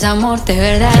nuestro es amor de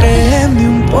verdad. Créeme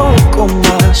un poco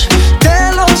más,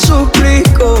 te lo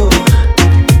suplico,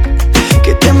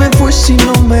 que te me fuiste y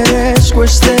no merezco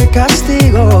este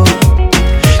castigo.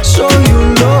 Soy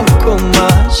un loco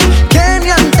más que ni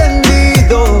ha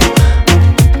entendido,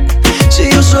 si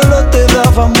yo solo te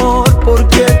daba amor, ¿por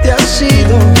qué te has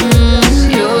ido?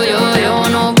 Yo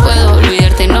no puedo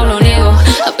olvidarte, no lo niego.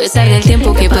 A pesar del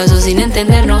tiempo que pasó sin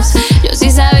entendernos, yo sí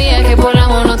sabía que por la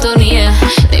monotonía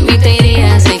de mí te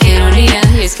irías, sé que ironía.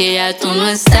 Y es que ya tú no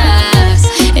estás,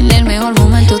 en el mejor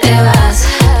momento te vas.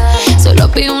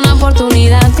 Solo pido una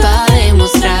oportunidad para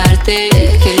demostrarte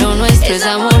que lo nuestro es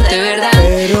amor de verdad.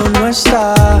 Pero no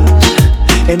estás,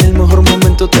 en el mejor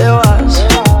momento te vas.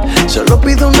 Solo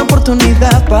pido una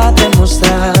oportunidad para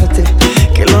demostrarte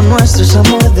que lo nuestro es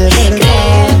amor de verdad.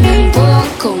 Créeme un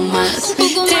poco más,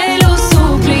 te lo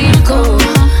suplico,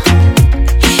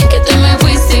 que te me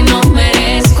fuiste y no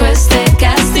merezco este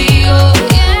castigo.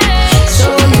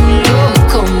 Soy un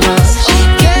loco más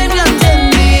que no ha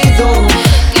entendido,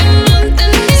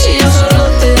 si yo solo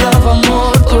te daba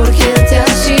amor, ¿por qué te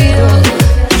has ido?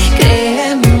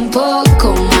 Créeme un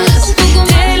poco más,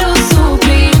 te lo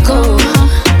suplico,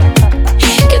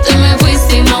 que te me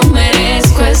fuiste y no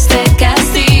merezco este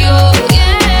castigo.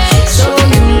 Soy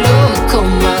un loco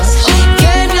más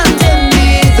que no ha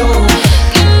entendido,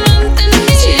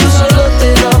 si yo solo te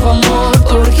daba amor,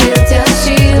 ¿por qué te has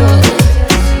ido?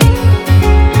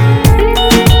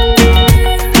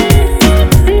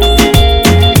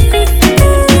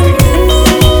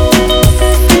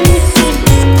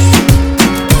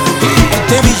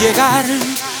 Te vi llegar,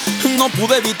 no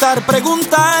pude evitar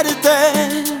preguntarte.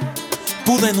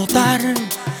 Pude notar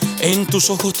en tus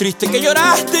ojos tristes que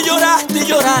lloraste, lloraste,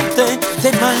 lloraste.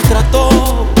 Te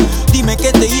maltrató, dime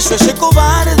qué te hizo ese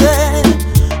cobarde.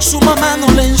 Su mamá no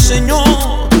le enseñó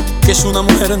que es una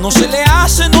mujer, no se le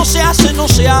hace, no se hace, no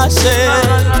se hace.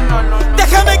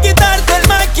 Déjame quitarte el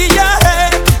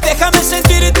maquillaje, déjame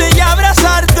sentirte y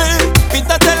abrazarte.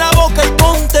 Píntate la boca y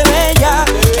ponte bella,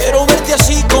 quiero verte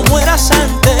así como eras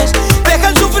antes. Deja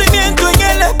el sufrimiento en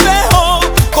el espejo,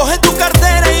 coge tu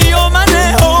cartera y yo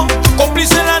manejo.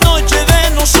 Cómplice en la noche de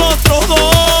nosotros dos.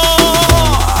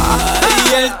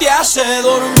 Y él te hace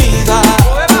dormida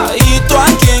y tú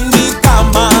aquí en mi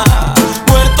cama,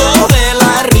 muerto de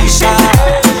la risa,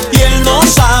 y él no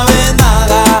sabe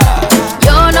nada.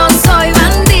 Yo no soy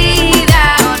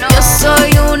bandida, yo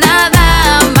soy una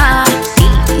dama.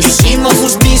 hicimos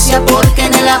justicia porque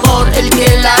en el amor el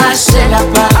que la hace la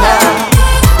paga.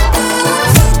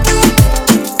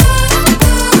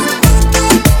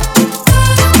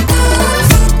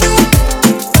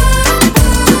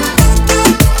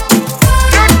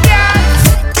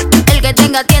 El que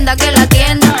tenga tienda que la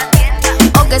tienda,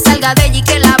 o que salga de allí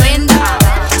que la venda.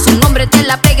 Su nombre te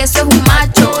la pegue, eso es un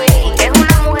macho. Es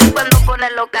una mujer cuando pone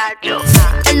los cachos.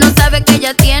 Él no sabe que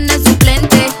ella tiene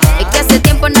suplente, es que hace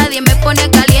tiempo nadie me pone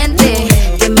caliente.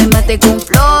 Que me mate con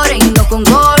flores y no con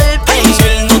golpes. Si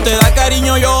él no te da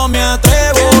cariño yo me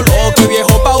atrevo. Lo que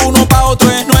viejo pa' uno, pa' otro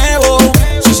es nuevo.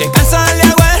 Si se cansa le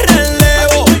hago el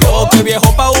relevo. Lo que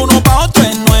viejo pa' uno, pa' otro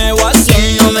es nuevo. Así Si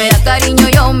él no me da cariño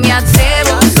yo me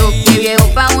atrevo. Lo que viejo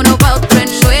pa' uno, pa' otro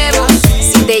es nuevo.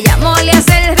 Si te llamo le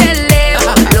hace el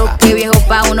relevo. Lo que viejo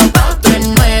pa' uno, pa' otro es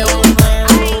nuevo.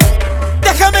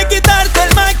 déjame quitarte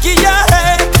el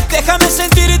maquillaje, déjame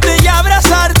sentir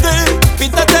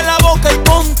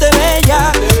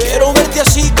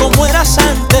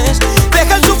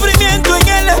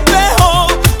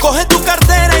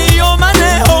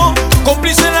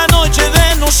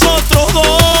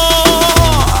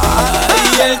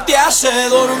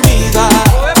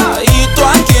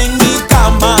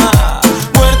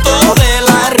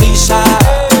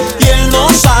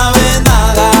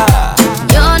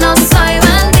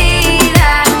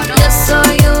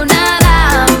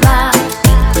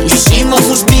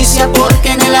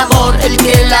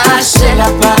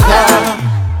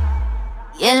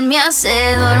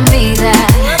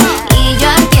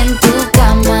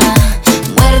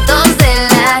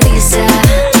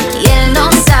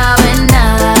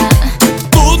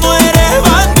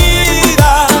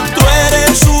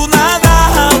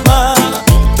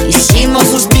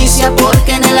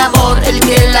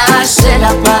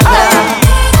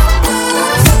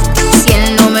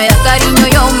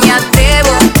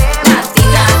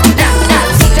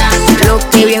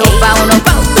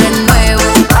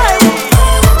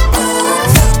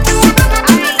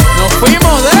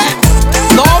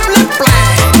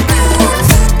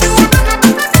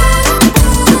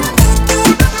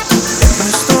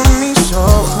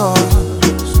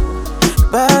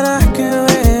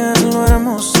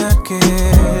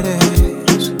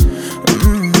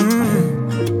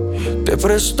Te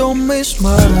presto mis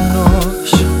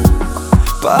manos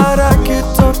para que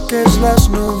toques las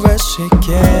nubes si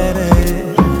quieres.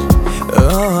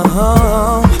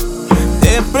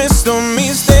 Te presto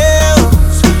mis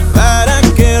dedos para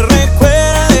que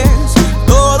recuerdes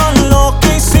todo lo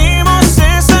que hicimos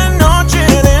esa noche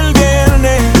del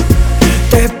viernes.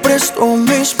 Te presto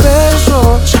mis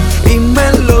besos y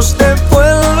me los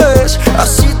devuelves.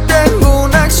 Así tengo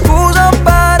una excusa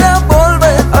para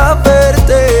volver a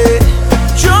verte.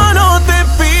 Yo no te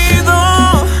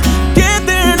pido que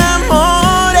te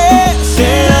enamores,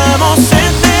 seamos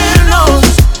eternos,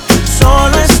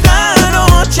 solo esta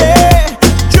noche.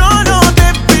 Yo no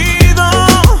te pido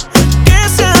que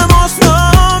seamos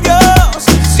novios,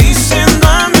 si siendo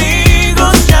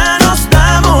amigos ya nos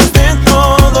damos de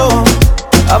todo.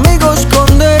 Amigos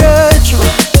con derecho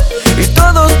y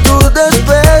todos tus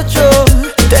despechos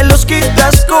te los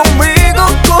quitas conmigo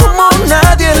como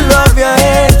nadie lo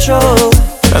había hecho.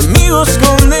 Amigos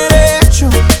con derecho,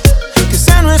 que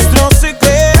sea nuestro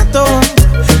secreto,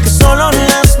 que solo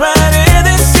las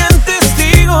paredes sean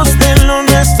testigos de lo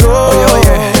nuestro.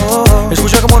 Oye,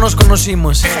 escucha cómo nos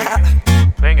conocimos.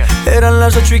 Venga. Eran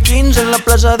las 8:15 en la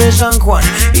plaza de San Juan.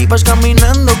 Ibas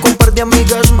caminando con un par de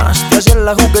amigas más. Te hacías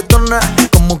la juguetona,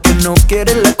 como que no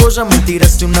quieres la cosa. Me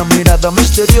tiraste una mirada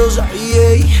misteriosa.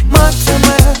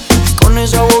 Mátame con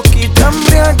esa boquita,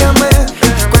 embriágame.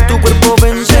 Con tu cuerpo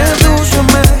ven,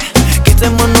 sedúceme.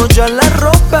 Quitémonos ya la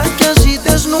ropa, que así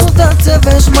desnuda te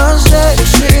ves más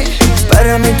sexy.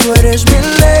 Para mí tú eres mi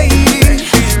lady,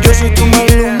 yo soy tu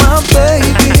Maluma,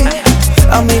 baby.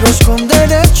 Amigos con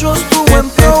derechos, tu buen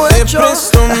provecho. Te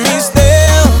presto mis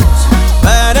dedos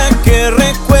para que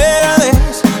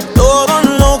recuerdes todo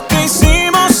lo que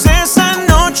hicimos esa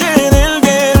noche del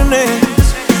viernes.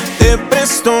 Te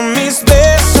presto mis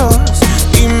besos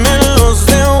y me los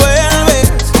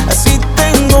devuelves. Así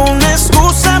tengo una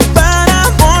excusa para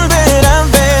volver a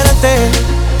verte.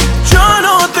 Yo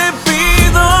no te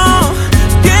pido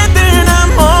que te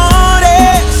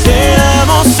enamores,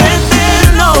 seamos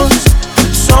eternos,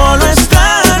 solo esta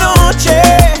noche.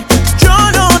 Yo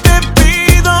no te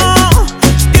pido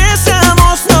que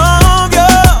seamos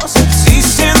novios, si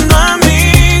siendo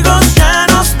amigos ya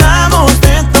nos damos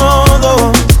de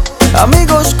todo.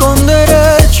 Amigos con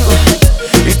derecho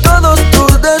y todos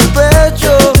tus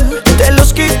despechos te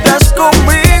los quitas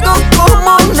conmigo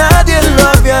como nadie lo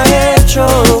había hecho.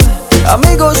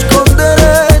 Amigos con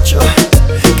derecho,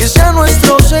 que sea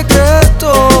nuestro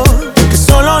secreto, que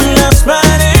solo las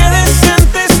paredes sean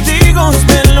testigos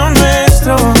de lo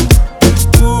nuestro.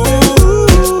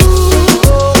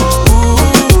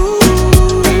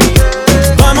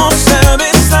 Vamos a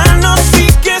besarnos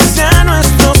y que sea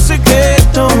nuestro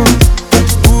secreto.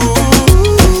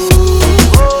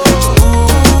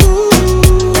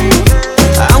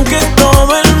 Aunque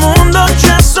todo el mundo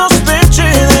ya sospeche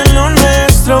de lo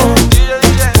nuestro.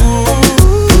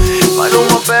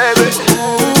 Maluma, baby,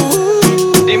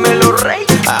 dímelo, rey.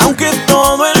 Aunque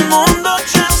todo el mundo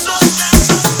ya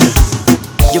sospeche.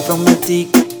 Yo prometí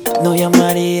que no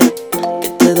llamaría, que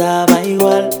te daba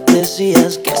igual.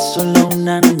 Decías que solo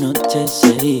una noche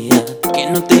sería, que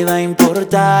no te iba a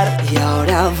importar. Y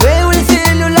ahora veo el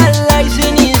celular, likes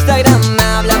en Instagram, me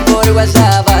hablan por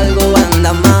WhatsApp, algo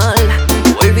anda mal.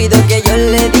 Olvido que yo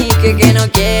le dije que no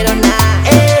quiero nada.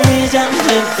 Ella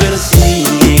me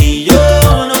persigue y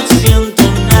yo no siento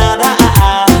nada.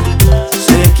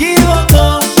 Se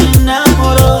equivocó, se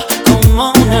enamoró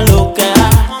como una loca.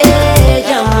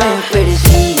 Ella me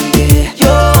persigue,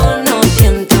 yo no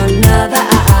siento nada.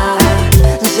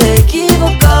 Se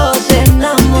equivocó, se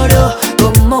enamoró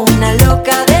como una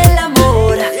loca del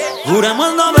amor.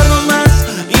 Juramos no vernos más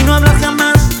y no hablar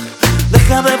jamás.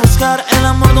 Deja de buscar el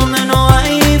amor donde no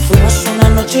hay. Fuimos una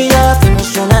noche ya,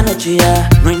 fuimos una noche ya.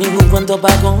 No hay ningún cuento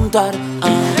para contar.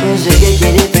 Sé que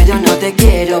quieres pero no te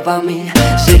quiero pa' mí.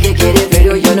 Sé que quieres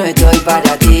pero yo no estoy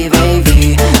para ti,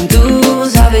 baby. Tú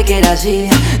sabes que era así,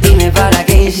 dime para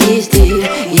qué insistir,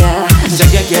 yeah. Sé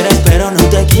que quieres pero no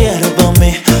te quiero pa'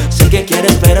 mí. Sé que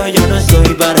quieres pero yo no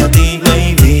estoy para ti,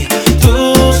 baby.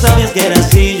 Tú sabes que era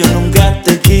así, yo nunca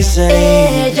te quise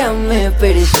ir. Ella me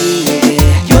persigue,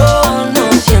 yo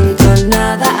no siento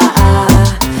nada.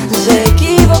 Se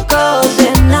equivocó, se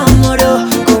enamoró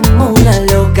como una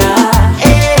loca.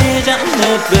 Ella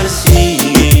me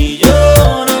persigue y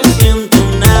yo no siento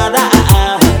nada.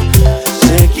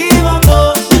 Se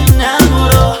equivocó, se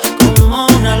enamoró como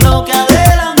una loca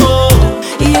del amor.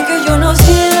 Y es que yo no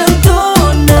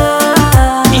siento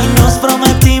nada. Y nos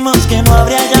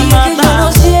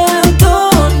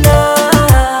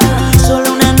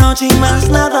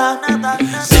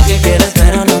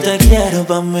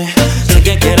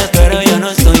quieres pero yo no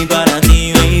estoy para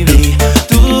ti, baby.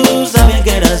 Tú sabes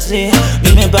que era así,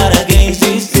 dime para qué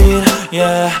insistir,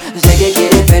 yeah. Sé que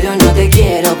quieres pero no te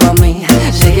quiero pa' mí.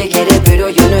 Sé que quieres pero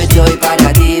yo no estoy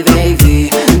para ti, baby.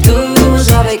 Tú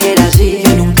sabes que era así,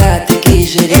 yo nunca te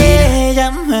quise ir.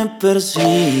 Ella me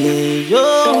persigue,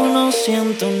 yo no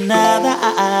siento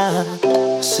nada.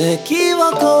 Se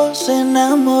equivocó, se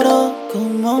enamoró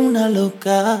como una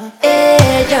loca.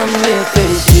 Ella me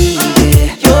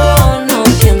persigue, yo no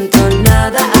siento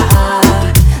nada.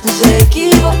 Se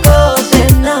equivocó, se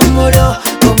enamoró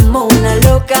como una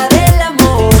loca del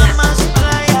amor.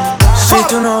 Si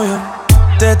tu novio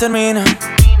te termina,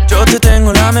 yo te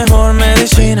tengo la mejor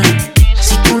medicina.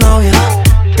 Si tu novio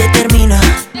te termina,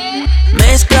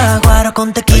 mezcla guaro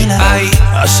con tequila. Ay,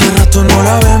 hace rato no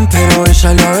la ven, pero hoy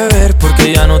salió a beber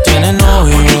porque ya no tiene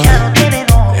novio.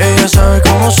 Ella sabe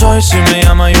cómo soy, si me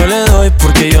llama yo le doy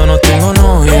porque yo no tengo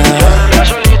novia.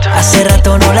 Hace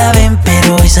rato no la ven,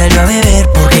 pero hoy salió a beber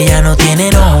porque ya no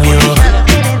tiene novio.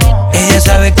 Ella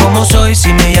sabe cómo soy,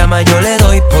 si me llama yo le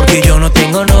doy porque yo no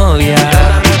tengo novia.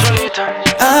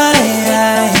 Ay,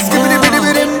 ay,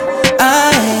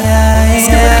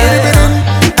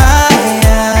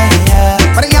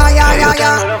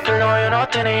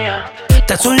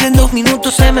 tan solo en 2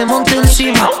 minutos se me monta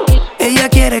encima. Ella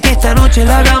quiere que esta noche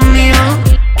la haga mía,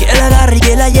 que la agarre y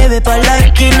que la lleve pa' la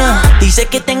esquina. Dice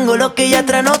que tengo lo que ella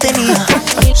atrás no tenía.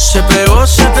 Se pegó,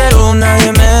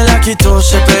 nadie me la quitó.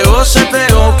 Se pegó,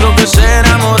 creo que se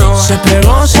enamoró. Se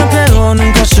pegó,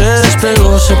 nunca se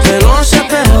despegó. Se pegó.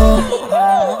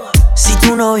 Si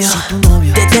tu novio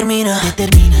te termina,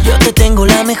 yo te tengo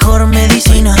la mejor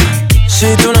medicina. Si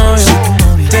tu novio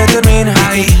te termina,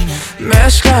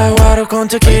 mezcla guaro con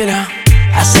tequila.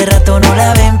 Hace rato no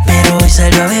la ven, pero hoy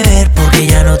salió a beber porque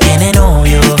ya no tiene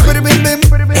novio.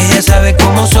 Ella sabe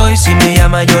cómo soy, si me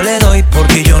llama yo le doy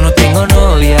porque yo no tengo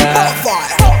novia.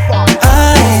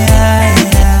 Ay, ay,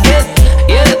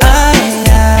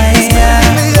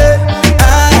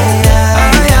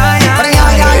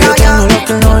 yo tengo lo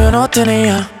que el novio no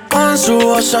tenía. Con su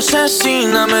voz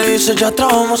asesina me dice ya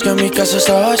trabajamos que mi casa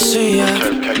está vacía.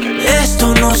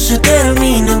 Esto no se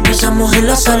termina, empezamos en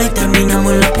la sala y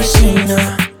terminamos en la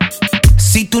piscina.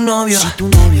 Si tu novio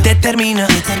te termina,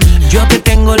 yo te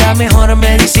tengo la mejor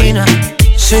medicina.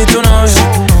 Si tu novio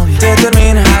te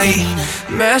termina,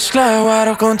 mezcla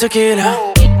guaro con tequila.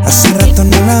 Hace rato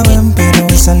no la ven, pero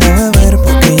hoy salió a beber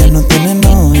porque ya no tiene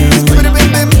novio.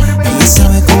 Ella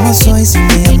sabe cómo soy, si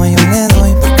me llama yo le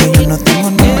doy porque yo no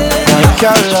tengo novio. Hay que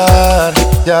hablar,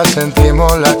 ya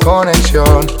sentimos la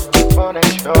conexión.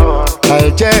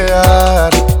 Al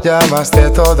llegar, llamaste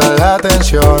toda la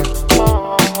atención.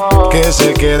 Que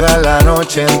se queda la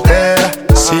noche entera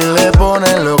si le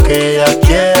ponen lo que ella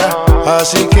quiera.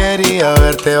 Así quería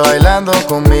verte bailando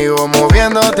conmigo,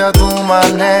 moviéndote a tu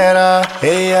manera.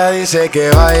 Ella dice que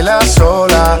baila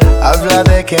sola, habla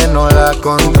de que no la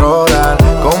controlan.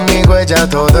 Conmigo ella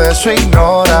todo eso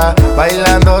ignora,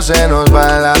 bailando se nos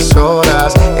van las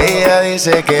horas. Ella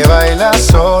dice que baila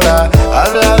sola,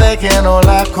 habla de que no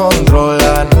la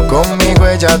controlan. Conmigo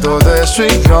ella todo eso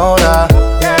ignora,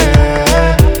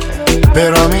 yeah.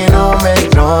 Pero a mí no me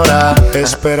ignora,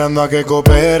 esperando a que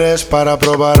cooperes para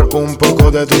probar un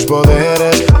poco de tus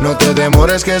poderes. No te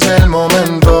demores que es el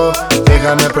momento,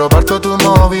 déjame probar todos tus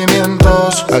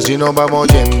movimientos. Así nos vamos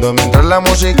yendo mientras la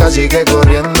música sigue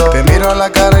corriendo. Te miro a la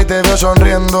cara y te veo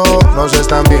sonriendo, nos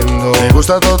están viendo. Me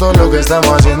gusta todo lo que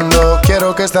estamos haciendo,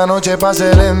 quiero que esta noche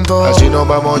pase lento. Así nos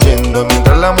vamos yendo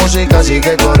mientras la música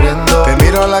sigue corriendo. Te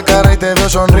miro a la cara y te veo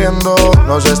sonriendo,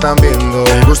 nos están viendo.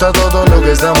 Me gusta todo lo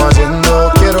que estamos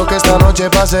haciendo, quiero que esta noche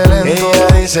pase lento. Ella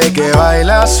dice que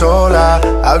baila sola,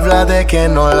 habla de que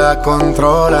no la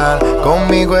controlan.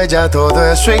 Conmigo ella todo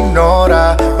eso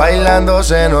ignora, bailando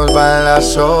se nos van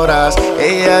las horas.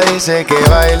 Ella dice que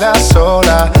baila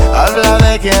sola, habla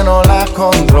de que no la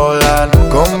controlan.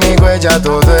 Conmigo ella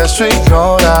todo eso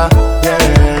ignora,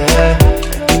 yeah.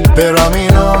 Pero a mí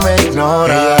no me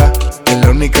ignora. Ella es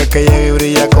la única que llega y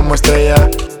brilla como estrella.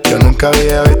 Yo nunca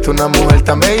había visto una mujer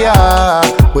tan bella.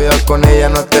 Cuidado con ella,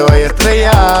 no te vayas a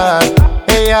estrellar.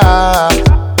 Ella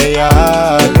es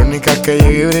la única que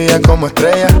llega y brilla como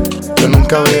estrella. Yo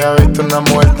nunca había visto una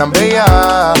mujer tan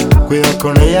bella. Cuidado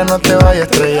con ella, no te vayas a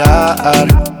estrellar.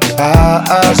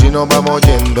 Así nos vamos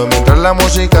yendo mientras la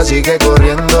música sigue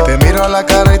corriendo. Te miro a la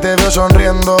cara y te veo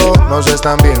sonriendo. Nos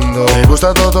están viendo, me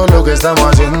gusta todo lo que estamos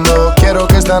haciendo. Quiero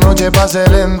que esta noche pase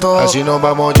lento. Así nos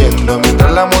vamos yendo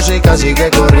mientras la música sigue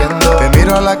corriendo. Te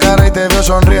miro a la cara y te veo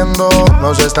sonriendo.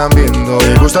 Nos están viendo,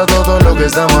 me gusta todo lo que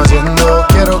estamos haciendo.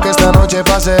 Quiero que esta noche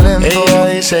pase lento. Ella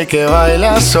dice que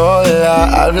baila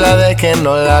sola, habla de que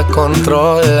no la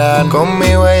controlan.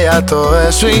 Conmigo ella todo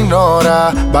eso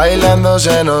ignora, bailando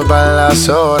se nos van las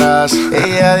horas.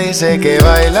 Ella dice que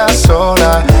baila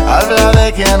sola, habla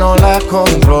de que no la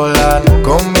controlan.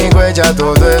 Conmigo ella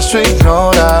todo eso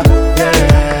ignora,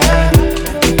 yeah.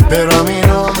 Pero a mí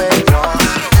no me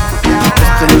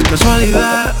Esto no es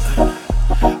casualidad,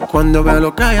 cuando veo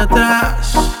lo que hay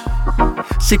atrás.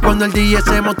 Si cuando el DJ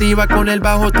se motiva con el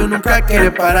bajo, tú nunca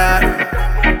quieres parar.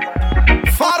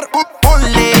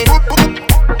 Ponle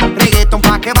reggaeton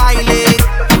pa' que baile,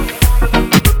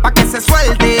 pa' que se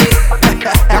suelte.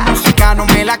 La música no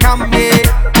me la cambie.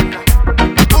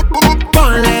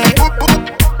 Ponle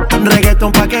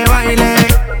reggaeton pa' que baile,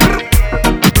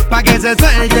 pa' que se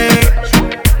suelte.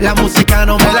 La música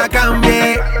no me la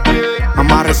cambie.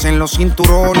 Amarres en los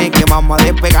cinturones que vamos a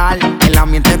despegar. El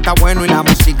ambiente está bueno y la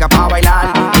música pa'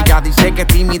 bailar. Ella dice que es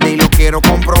tímida y lo quiero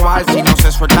comprobar. Si no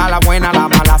se suelta la buena, la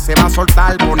mala se va a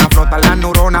soltar. Pon a flotar las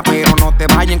neuronas, pero no te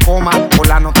vayas en coma. Por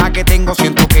la nota que tengo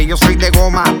siento que yo soy de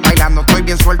goma. Bailando estoy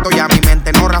bien suelto, ya mi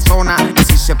mente no razona. Y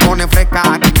si se pone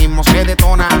fresca, aquí mismo se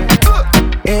detona.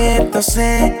 Esto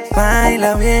se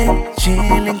baila bien,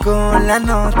 chilling con la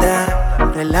nota.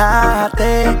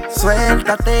 Relájate,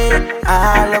 suéltate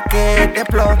a lo que te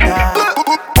explota.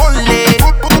 Ponle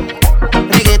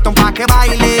reggaeton pa' que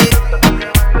baile,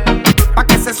 pa'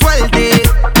 que se suelte.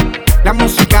 La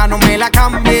música no me la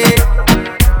cambie.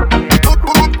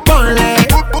 Ponle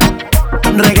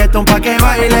reggaeton pa' que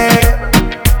baile,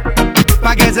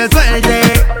 pa' que se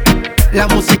suelte. La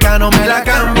música no me la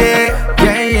cambie,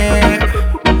 yeah, yeah.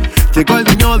 Llegó el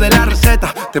dueño de la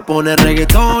receta, te pone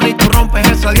reggaetón y tú rompes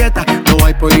esa dieta. No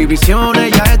hay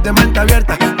prohibiciones, ya es de mente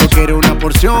abierta. No quiero una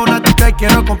porción, a ti te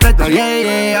quiero completa, yeah,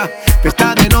 yeah.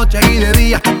 Fiesta de noche y de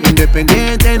día,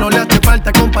 independiente, no le hace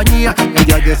falta compañía.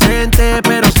 Ella es decente,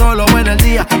 pero solo en el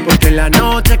día, porque en la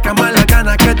noche cama las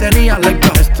ganas que tenía. Like,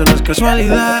 no, esto no es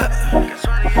casualidad,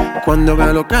 cuando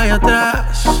veo lo que hay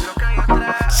atrás.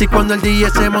 Si cuando el DJ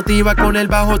se motiva con el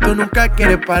bajo, tú nunca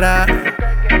quieres parar.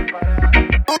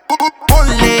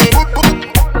 Ponle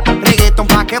reggaeton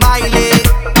pa' que baile,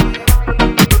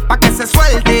 pa' que se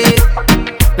suelte.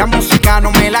 La música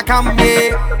no me la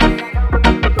cambie.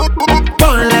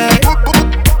 Ponle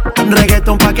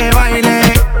reggaeton pa' que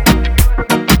baile,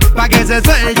 pa' que se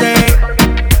suelte.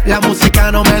 La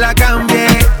música no me la cambie.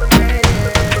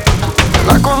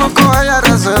 La conozco, ella es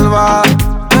reservada.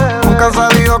 Nunca ha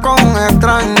salido con un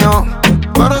extraño,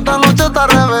 pero esta noche está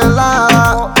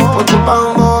revelada. Por culpa de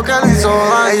un bobo que le hizo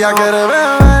daño. Ella quiere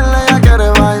beber, ella quiere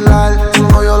bailar. Su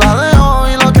novio la dejó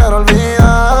y lo quiere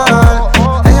olvidar.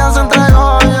 Ella se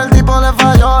entregó y el tipo le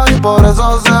falló, y por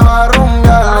eso se va a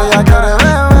rumbear. Ella quiere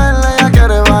beber, ella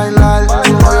quiere bailar.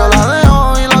 Su novio la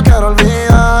dejó y lo quiere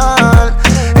olvidar.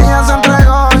 Ella se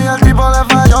entregó y el tipo le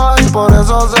falló, y por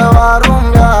eso se va a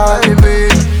rumbear. Baby,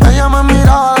 ella me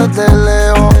miraba desde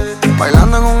lejos,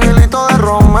 bailando en un hilito de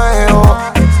Romeo.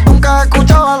 Nunca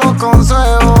escuchaba los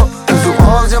consejos, en su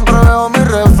ojos siempre veo mi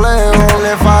reflejo.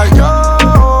 Le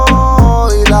falló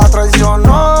y la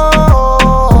traicionó,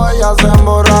 ella se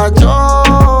emborrachó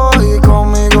y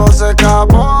conmigo se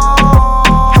escapó.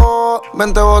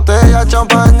 20 botellas,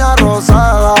 champaña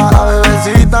rosada, la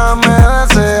bebecita me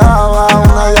deseaba.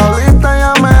 Una diablita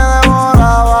ya me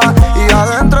devoraba y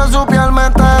adentro de su piel me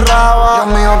enterraba.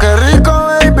 Dios mío, qué rico,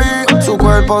 baby, su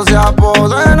cuerpo se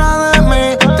apodera de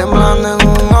mí, temblando en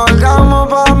un orgasmo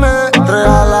pa' mí,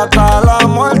 real hasta la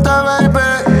muerte, baby.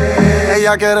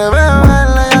 Ella quiere beber,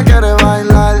 ella quiere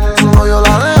bailar. Su novio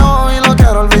la dejó y lo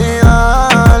quiere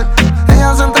olvidar.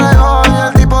 Ella se entregó y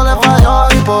el tipo le falló,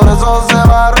 y por eso se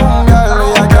va a rumbear.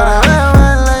 Ella quiere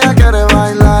beber, ella quiere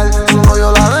bailar. Su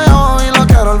novio la dejó y lo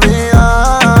quiere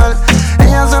olvidar.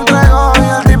 Ella se entregó y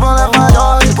el tipo le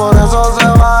falló, y por eso se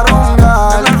va a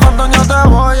rumbear. En el fondo yo te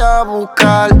voy a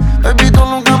buscar, baby, tú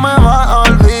nunca me vas a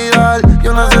olvidar.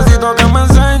 Yo necesito que me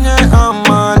enseñes a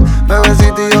amar,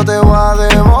 bebecita, y yo te voy a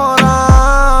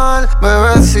devorar.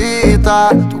 Bebecita,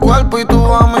 tu cuerpo y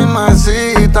tu a mí me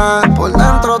citan. Por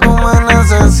dentro tú me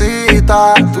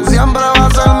necesitas. Tú siempre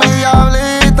vas a ser mi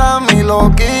diablita, mi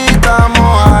loquita,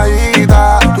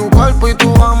 mojadita. Tu cuerpo y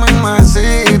tu a mí me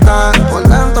citan. Por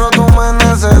dentro tú me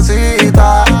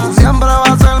necesitas. Tú siempre vas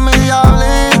a ser mi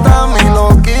diablita, mi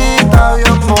loquita,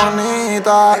 bien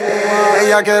bonita.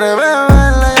 Ella quiere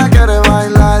beber, ella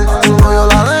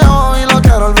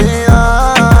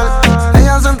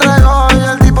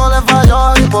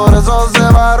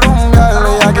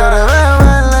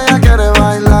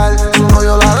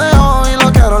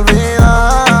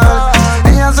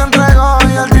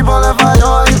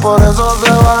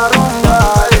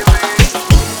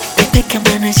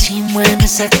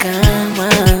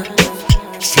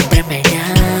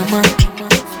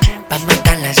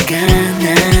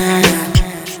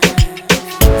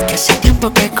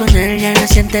ella no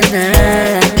siente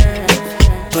nada,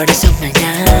 por eso me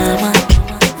llama,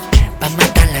 pa'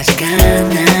 matar las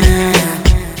ganas.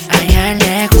 A ella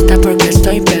le gusta porque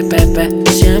estoy pepepe,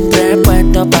 siempre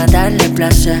puesto pa' darle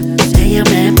placer. Ella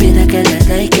me pide que le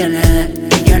dé y que le dé,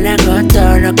 y yo le hago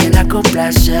todo lo que la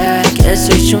complace. Que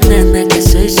soy su nena, que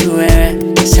soy su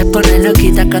bebé, se pone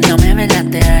loquita cuando me ve la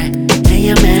TV.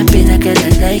 Ella me pide que le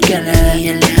dé y que le dé, y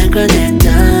yo le hago de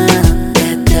todo,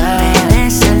 de todo.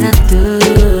 Bebé, solo tú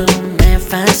me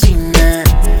fascina,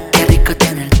 qué rico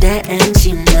tenerte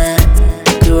encima,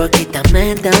 tu boquita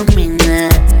me domina,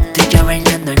 tú y yo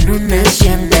bailando en una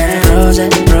hacienda. Rose,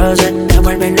 rose, te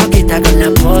vuelve loquita con la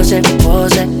pose,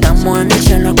 pose. Estamos en el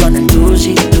cielo con el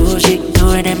Lucy, Lucy.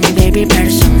 Tú eres mi baby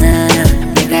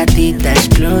personal, mi gatita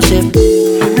exclusive.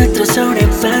 Lo nuestro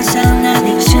sobrepasa una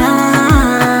adicción.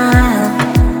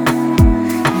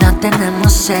 No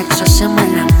tenemos sexo, hacemos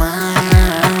el amor.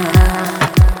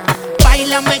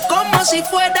 Báilame como si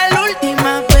fuera la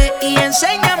última vez y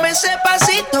enséñame ese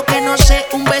pasito que no sé,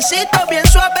 un besito bien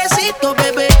suavecito,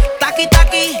 bebé. Taqui,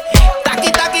 taqui,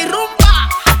 taqui, taqui, rumba.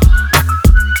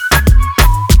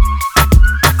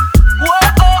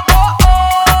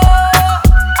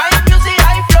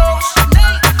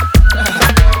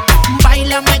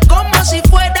 Báilame como si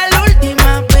fuera la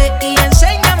última vez y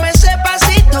enséñame ese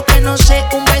pasito que no sé,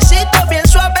 un besito bien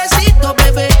suavecito,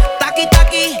 bebé. Taqui,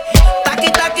 taqui,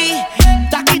 taqui, taqui,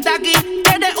 taqui, taqui.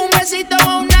 ¿Quieres un besito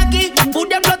o un aquí?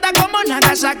 Pura flota como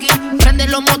Nagasaki. Prende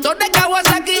los motores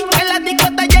Kawasaki. En la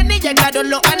discota Jenny llegaron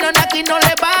los Anonaki. No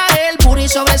le baje, el booty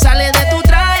sobresale de tu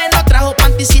traje. No trajo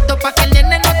panticito pa' que el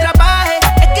nene no trabaje.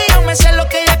 Es que yo me sé lo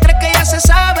que ella cree que ya se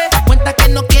sabe. Cuenta que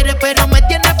no quiere pero me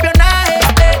tiene espionaje.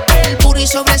 El booty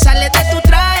sobresale de tu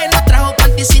traje. No trajo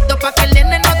panticito pa' que el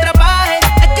nene no trabaje.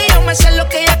 Es que yo me sé lo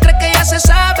que ella cree que ya se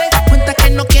sabe. Cuenta que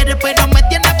no quiere pero me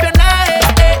tiene espionaje.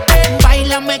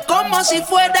 Báilame como si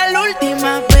fuera la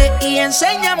última vez y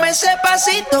enséñame ese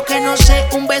pasito que no sé,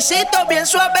 un besito bien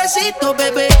suavecito,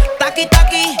 bebé. Taqui,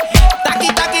 taqui, taqui,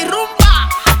 taqui, rumba.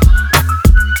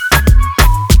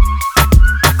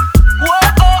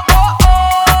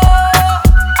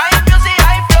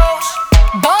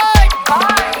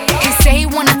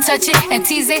 Touch it and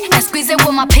tease it and squeeze it.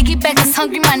 When my piggyback is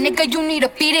hungry, my nigga, you need to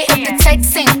feed it. If the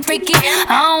text ain't freaky,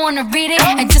 I don't wanna read it.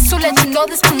 And just to let you know,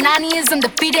 this Punani is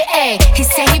undefeated. Ayy, he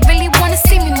said he really wanna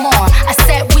see me more. I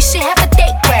said we should have a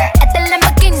date where at the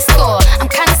Lamborghini store. I'm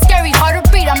kinda scary, hard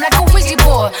to read, I'm like a Ouija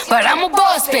board, but I'm a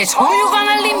boss bitch. Who you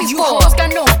gonna leave me for? You hoes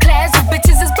got no class, you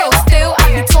bitches is broke still.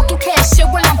 I be talking cash shit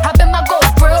while I'm popping my gold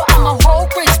grill. I'm a whole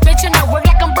rich bitch and I work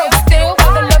like I'm broke still.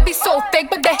 All the love be so fake,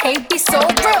 but the hate be so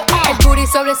real. El booty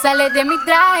sobresale de mi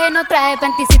traje, no traje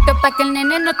panticito pa' que el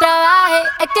nene no trabaje.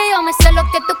 Es que yo me sé lo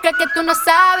que tú crees que tú no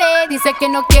sabes. Dice que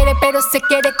no quiere, pero se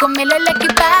quiere comerle el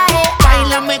equipaje.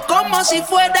 Báilame como si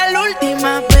fuera la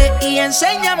última vez y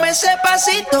enséñame ese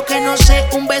pasito que no sé,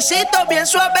 un besito bien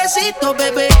suavecito,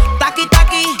 bebé. Taqui,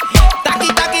 taqui, taqui,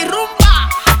 taqui, rumba.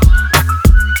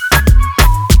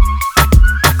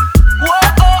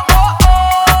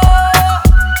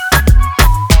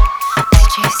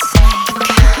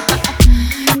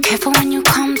 Careful when you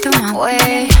come through my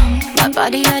way. My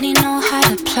body already know how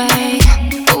to play.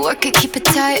 But work it, keep it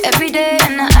tight every day.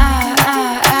 And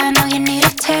I know you need a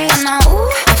taste. And now,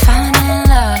 ooh, I'm falling in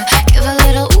love. Give a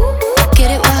little ooh,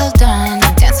 get it well done.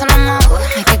 Dance on my ooh,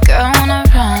 make a girl wanna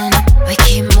run. We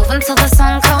keep moving till the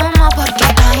sun come up. Porque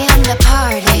I am the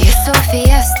party. It's a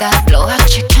fiesta. Blow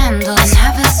out your candles and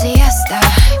have a siesta.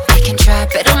 We can try,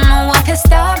 but no one can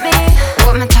stop me.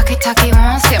 What my talkie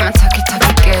wants, yeah, my talkie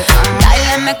gets on.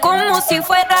 Báilame como si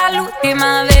fuera la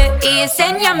última vez y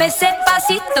enséñame ese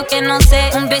pasito que no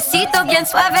sé, un besito bien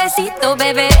suavecito,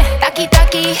 bebé. Taqui,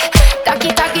 taqui, taqui,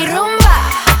 taqui, rumba.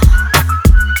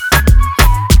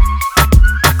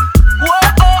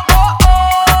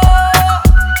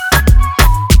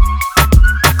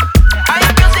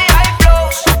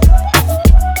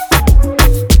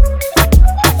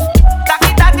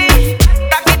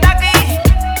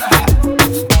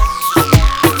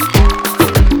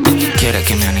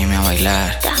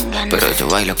 Pero yo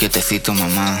bailo quietecito,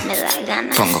 mamá.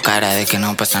 Pongo cara de que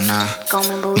no pasa nada.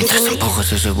 Mientras empujo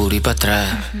ese booty para atrás.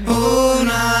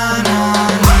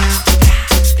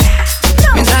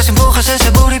 Mientras empujas ese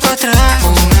booty para atrás.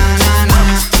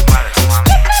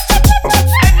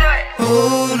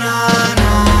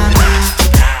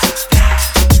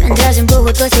 Mientras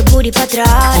empujo todo ese booty para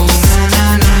atrás.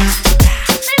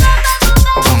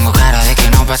 Pongo cara de que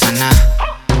no pasa nada.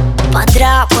 Pa'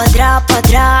 atrás, pa' atrás, pa'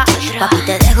 atrás. Papi,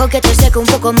 te dejo que te seque un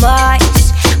poco más.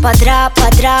 Pa' atrás, pa'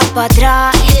 atrás, pa'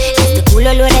 atrás. Este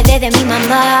culo lo heredé de mi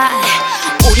mamá.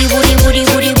 Booty, booty, booty,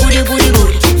 booty, booty, booty,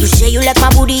 booty. You say you like my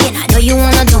booty and I know you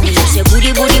wanna do me. You say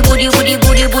booty, booty, booty, booty,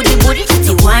 booty, booty, booty.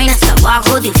 Si wine hasta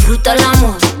abajo, disfruta el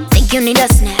amor. Think you need a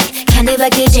snack, candy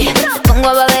package. Te pongo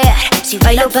a babear, si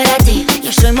bailo para ti.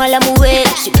 Yo soy mala mujer,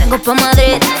 si vengo pa'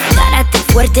 Madrid. Gárate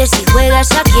fuerte si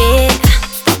juegas aquí.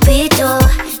 Papito,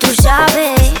 tú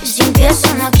sabes, si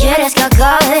empiezo no quieres que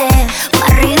acabe. Pa'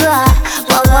 arriba,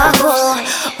 pa' abajo.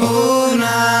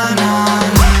 Na, na,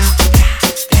 na.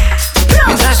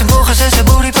 Mientras empujas ese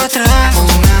booty pa' atrás. Na,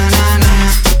 na, na.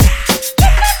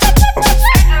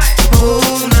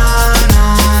 Na, na,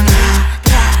 na.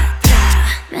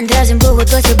 Mientras empujo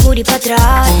todo ese booty pa' atrás.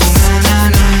 Na, na,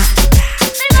 na.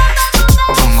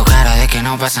 Pongo cara de que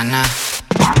no pasa nada.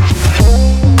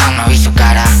 Aún no vi su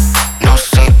cara, no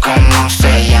sé cómo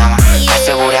se llama.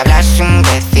 Asegura hablar sin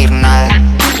decir nada.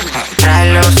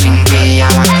 Tráelo sin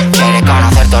pijama. Quiere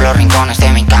conocer todos los rincones de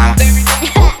mi cama.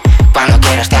 Cuando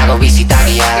quieras te hago visita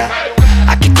guiada.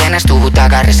 Aquí tienes tu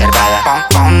butaca reservada.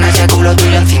 Pon ese culo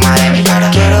tuyo encima de mi cara.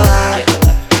 Quiero dar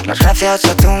las gracias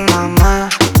a tu mamá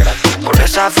por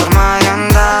esa forma de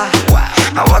andar.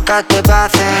 Aguacate pa'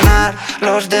 cenar,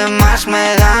 los demás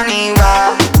me dan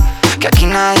igual. Que aquí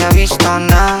nadie ha visto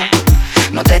nada.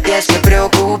 No te tienes que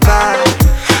preocupar.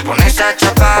 Pon esa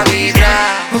chapa a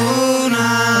vibrar.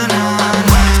 Na, na,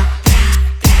 na.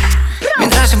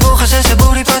 Mientras empujas ese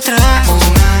booty pa' atrás. Na,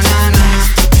 na, na.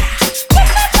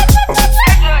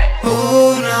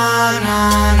 Na,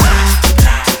 na, na.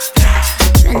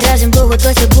 Mientras empujo todo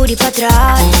ese booty pa' atrás.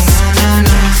 Na, na,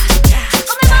 na.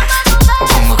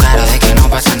 Pongo cara de que no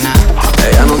pasa nada.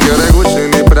 Ella no quiere Gucci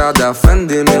ni Prada,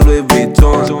 Fendi ni Louis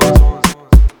Vuitton.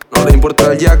 No le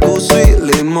importa el jacuzzi,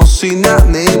 limusina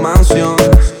ni mansión.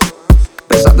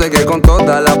 Pensaste que con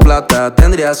toda la plata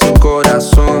tendría su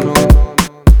corazón,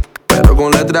 pero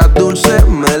con letras dulces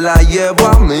me la llevo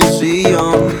a mi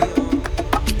sillón.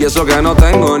 Y eso que no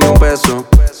tengo ni un peso,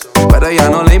 pero a ella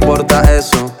no le importa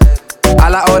eso. A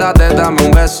la hora de darme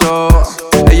un beso,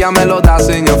 ella me lo da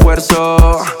sin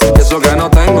esfuerzo. Y eso que no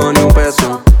tengo ni un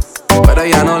peso, pero a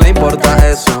ella no le importa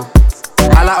eso.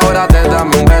 A la hora de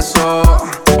darme un beso,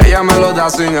 ella me lo da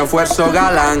sin esfuerzo.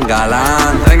 Galán,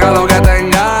 galán, tenga lo que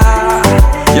tenga,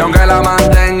 y aunque la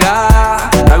mantenga,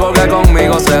 algo que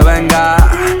conmigo se venga.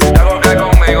 Algo que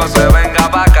conmigo se venga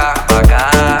pa' acá, pa'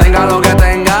 acá. Tenga lo que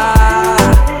tenga,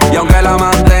 y aunque la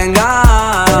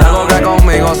mantenga, algo que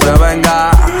conmigo se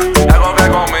venga. Algo que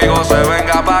conmigo se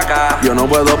venga pa' acá. Yo no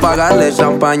puedo pagarle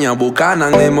champaña,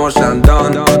 Buchanan ni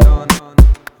Morchandon.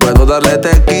 Puedo darle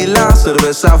tequila,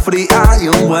 cerveza fría y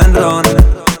un buen ron.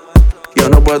 Yo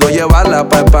no puedo llevarla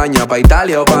pa' España, pa'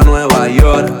 Italia o pa' Nueva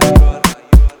York.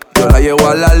 Yo la llevo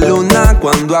a la luna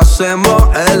cuando hacemos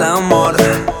el amor.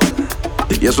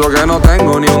 Y eso que no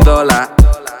tengo ni un dólar,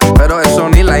 pero eso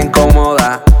ni la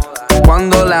incomoda.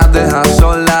 Cuando la deja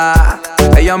sola,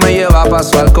 ella me lleva pa'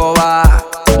 su alcoba.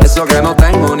 Eso que no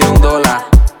tengo ni un dólar,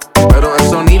 pero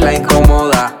eso ni la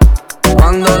incomoda.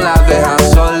 Cuando la deja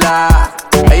sola,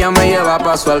 ella me lleva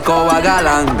pa' su alcoba.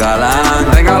 Galán, galán,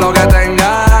 tenga lo que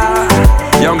tenga,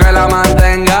 y aunque la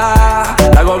mantenga,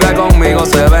 algo que conmigo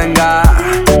se venga.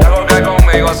 Algo que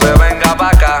conmigo se venga pa'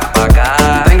 acá, pa'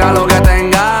 acá. Tenga lo que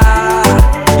tenga,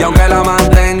 y aunque la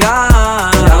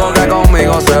mantenga, algo que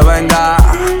conmigo se venga.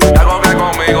 Algo que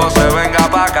conmigo se venga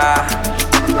pa' acá.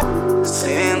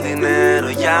 Sin dinero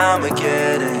ya me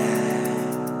quiere,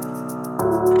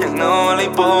 y no le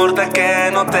importa que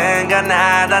no tenga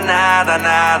nada, nada,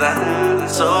 nada.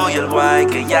 Soy el guay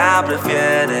que ella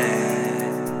prefiere.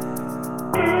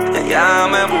 Ella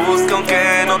me busca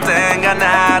aunque no tenga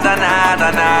nada,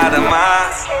 nada, nada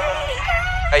más.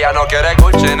 Ella no quiere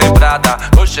Gucci ni Prada,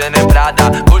 Gucci ni Prada,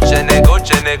 Gucci ni,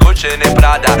 Gucci ni, Gucci ni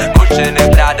Prada, Gucci ni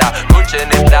Prada, Gucci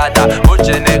ni Prada,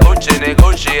 Gucci ni, Gucci ni,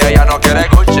 Gucci. Ella no quiere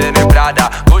Gucci ni Prada,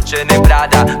 Gucci ni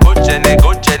Prada, Gucci ni,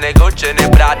 Gucci ni, Gucci ni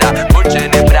Prada, Gucci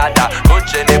ni Prada,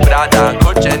 Gucci ni Prada,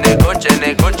 Gucci ni, Gucci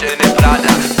ni, Gucci ni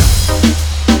Prada.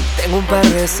 Tengo un par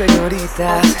de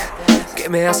señoritas que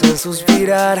me hacen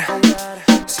suspirar.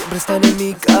 Siempre están en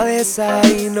mi cabeza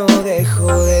y no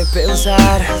dejo de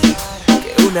pensar.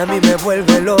 Que una a mí me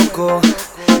vuelve loco,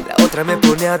 la otra me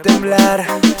pone a temblar.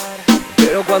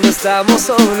 Pero cuando estamos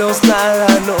solos nada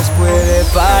nos puede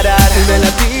parar. Una es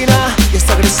latina y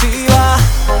está agresiva,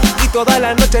 y toda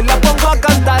la noche la pongo a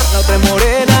cantar. La otra es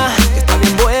morena y está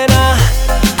bien buena,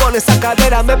 con esa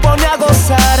cadera me pone a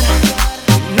gozar.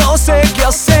 No sé qué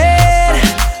hacer,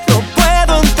 no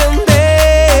puedo entender,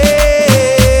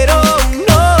 oh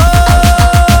no.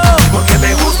 Porque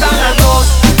me gustan las dos,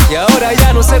 y ahora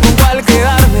ya no sé con cuál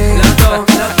quedarme. Las dos.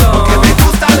 Porque me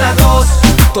gustan las dos,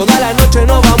 toda la noche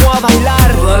no vamos a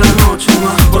bailar. Toda la noche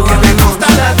más. Porque me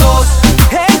gustan las dos,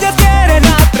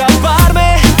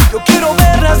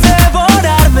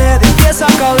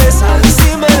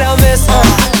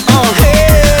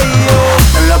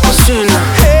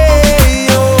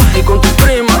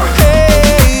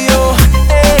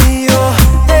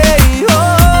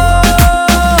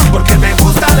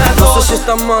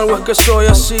 normal o es que soy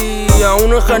así. A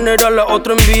uno en general, a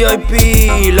otro en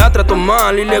VIP. La trato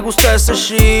mal y le gusta ese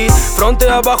shit. Fronte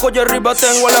abajo y arriba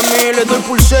tengo a la mil. Le doy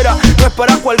pulsera, no es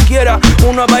para cualquiera.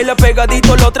 Una baila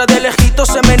pegadito, la otra de lejito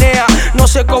se menea. No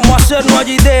sé cómo hacer, no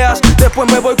hay ideas.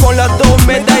 Después me voy con las dos,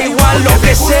 me da igual lo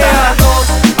que sea.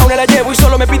 A una la llevo y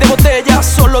solo me pide botella.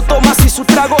 Solo toma si su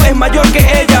trago es mayor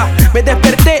que ella. Me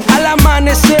desperté al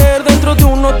amanecer dentro de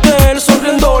un hotel,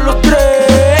 sonriendo los tres.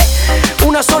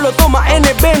 Una solo toma en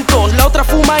eventos, la otra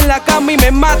fuma en la cama y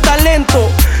me mata lento.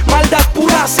 Maldad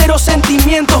pura, cero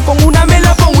sentimientos. Con una me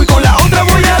la pongo y con la otra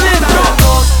voy adentro.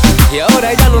 Y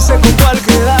ahora ya no sé con cuál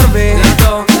quedarme.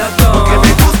 Porque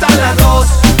me gustan las dos.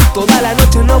 Toda la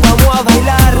noche nos vamos a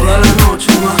bailar. Toda la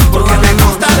noche más. Porque me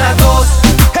gustan las dos.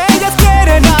 Ellas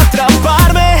quieren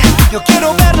atraparme, yo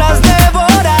quiero verlas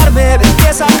devorarme. De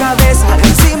pies a cabeza,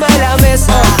 encima de la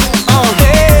mesa.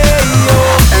 Hey,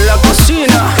 yo. En la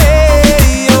cocina.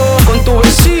 Hey, yo. Con tu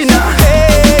vecina.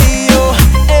 Hey, yo.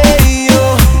 Hey,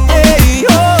 yo. Hey,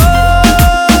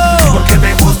 yo. Porque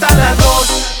me gustan las dos.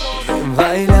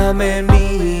 Báilame,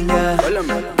 niña.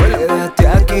 Quédate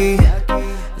aquí.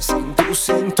 Sin tu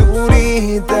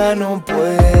cinturita no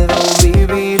puedo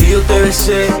vivir. Y yo te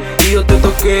besé, y yo te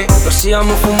toqué. Lo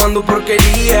hacíamos fumando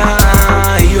porquería.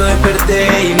 Y yo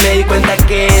desperté y me di cuenta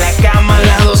que la cama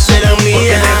las dos eran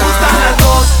mías. Porque me gustan las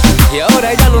dos. Y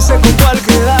ahora ya no sé con cuál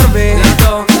quedarme.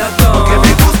 Porque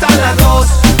me gustan las dos.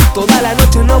 Toda la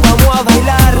noche nos vamos a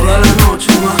bailar. Toda la noche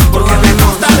más. Porque me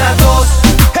gustan las dos.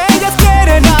 Ellas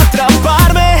quieren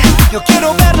atraparme, yo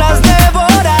quiero verlas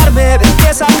devorarme. De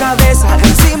pies a cabeza,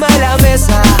 encima de la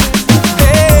mesa.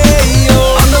 Hey,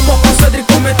 yo. Andamos con Cedric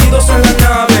metidos en la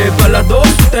nave. Para las dos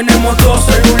tenemos dos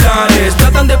celulares.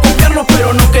 Tratan de copiarnos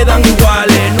pero no quedan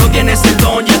iguales. No tienes el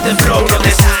don y este flow no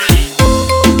te sale.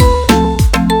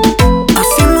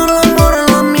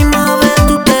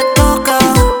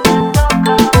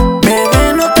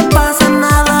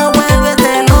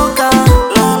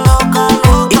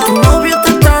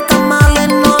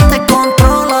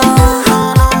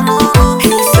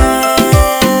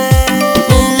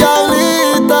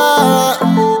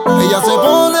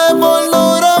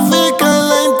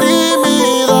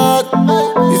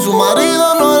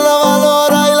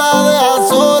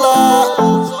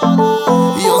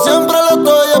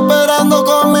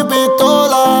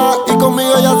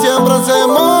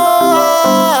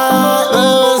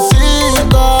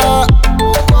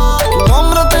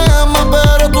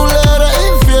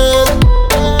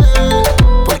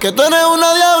 Que tú eres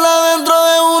una diabla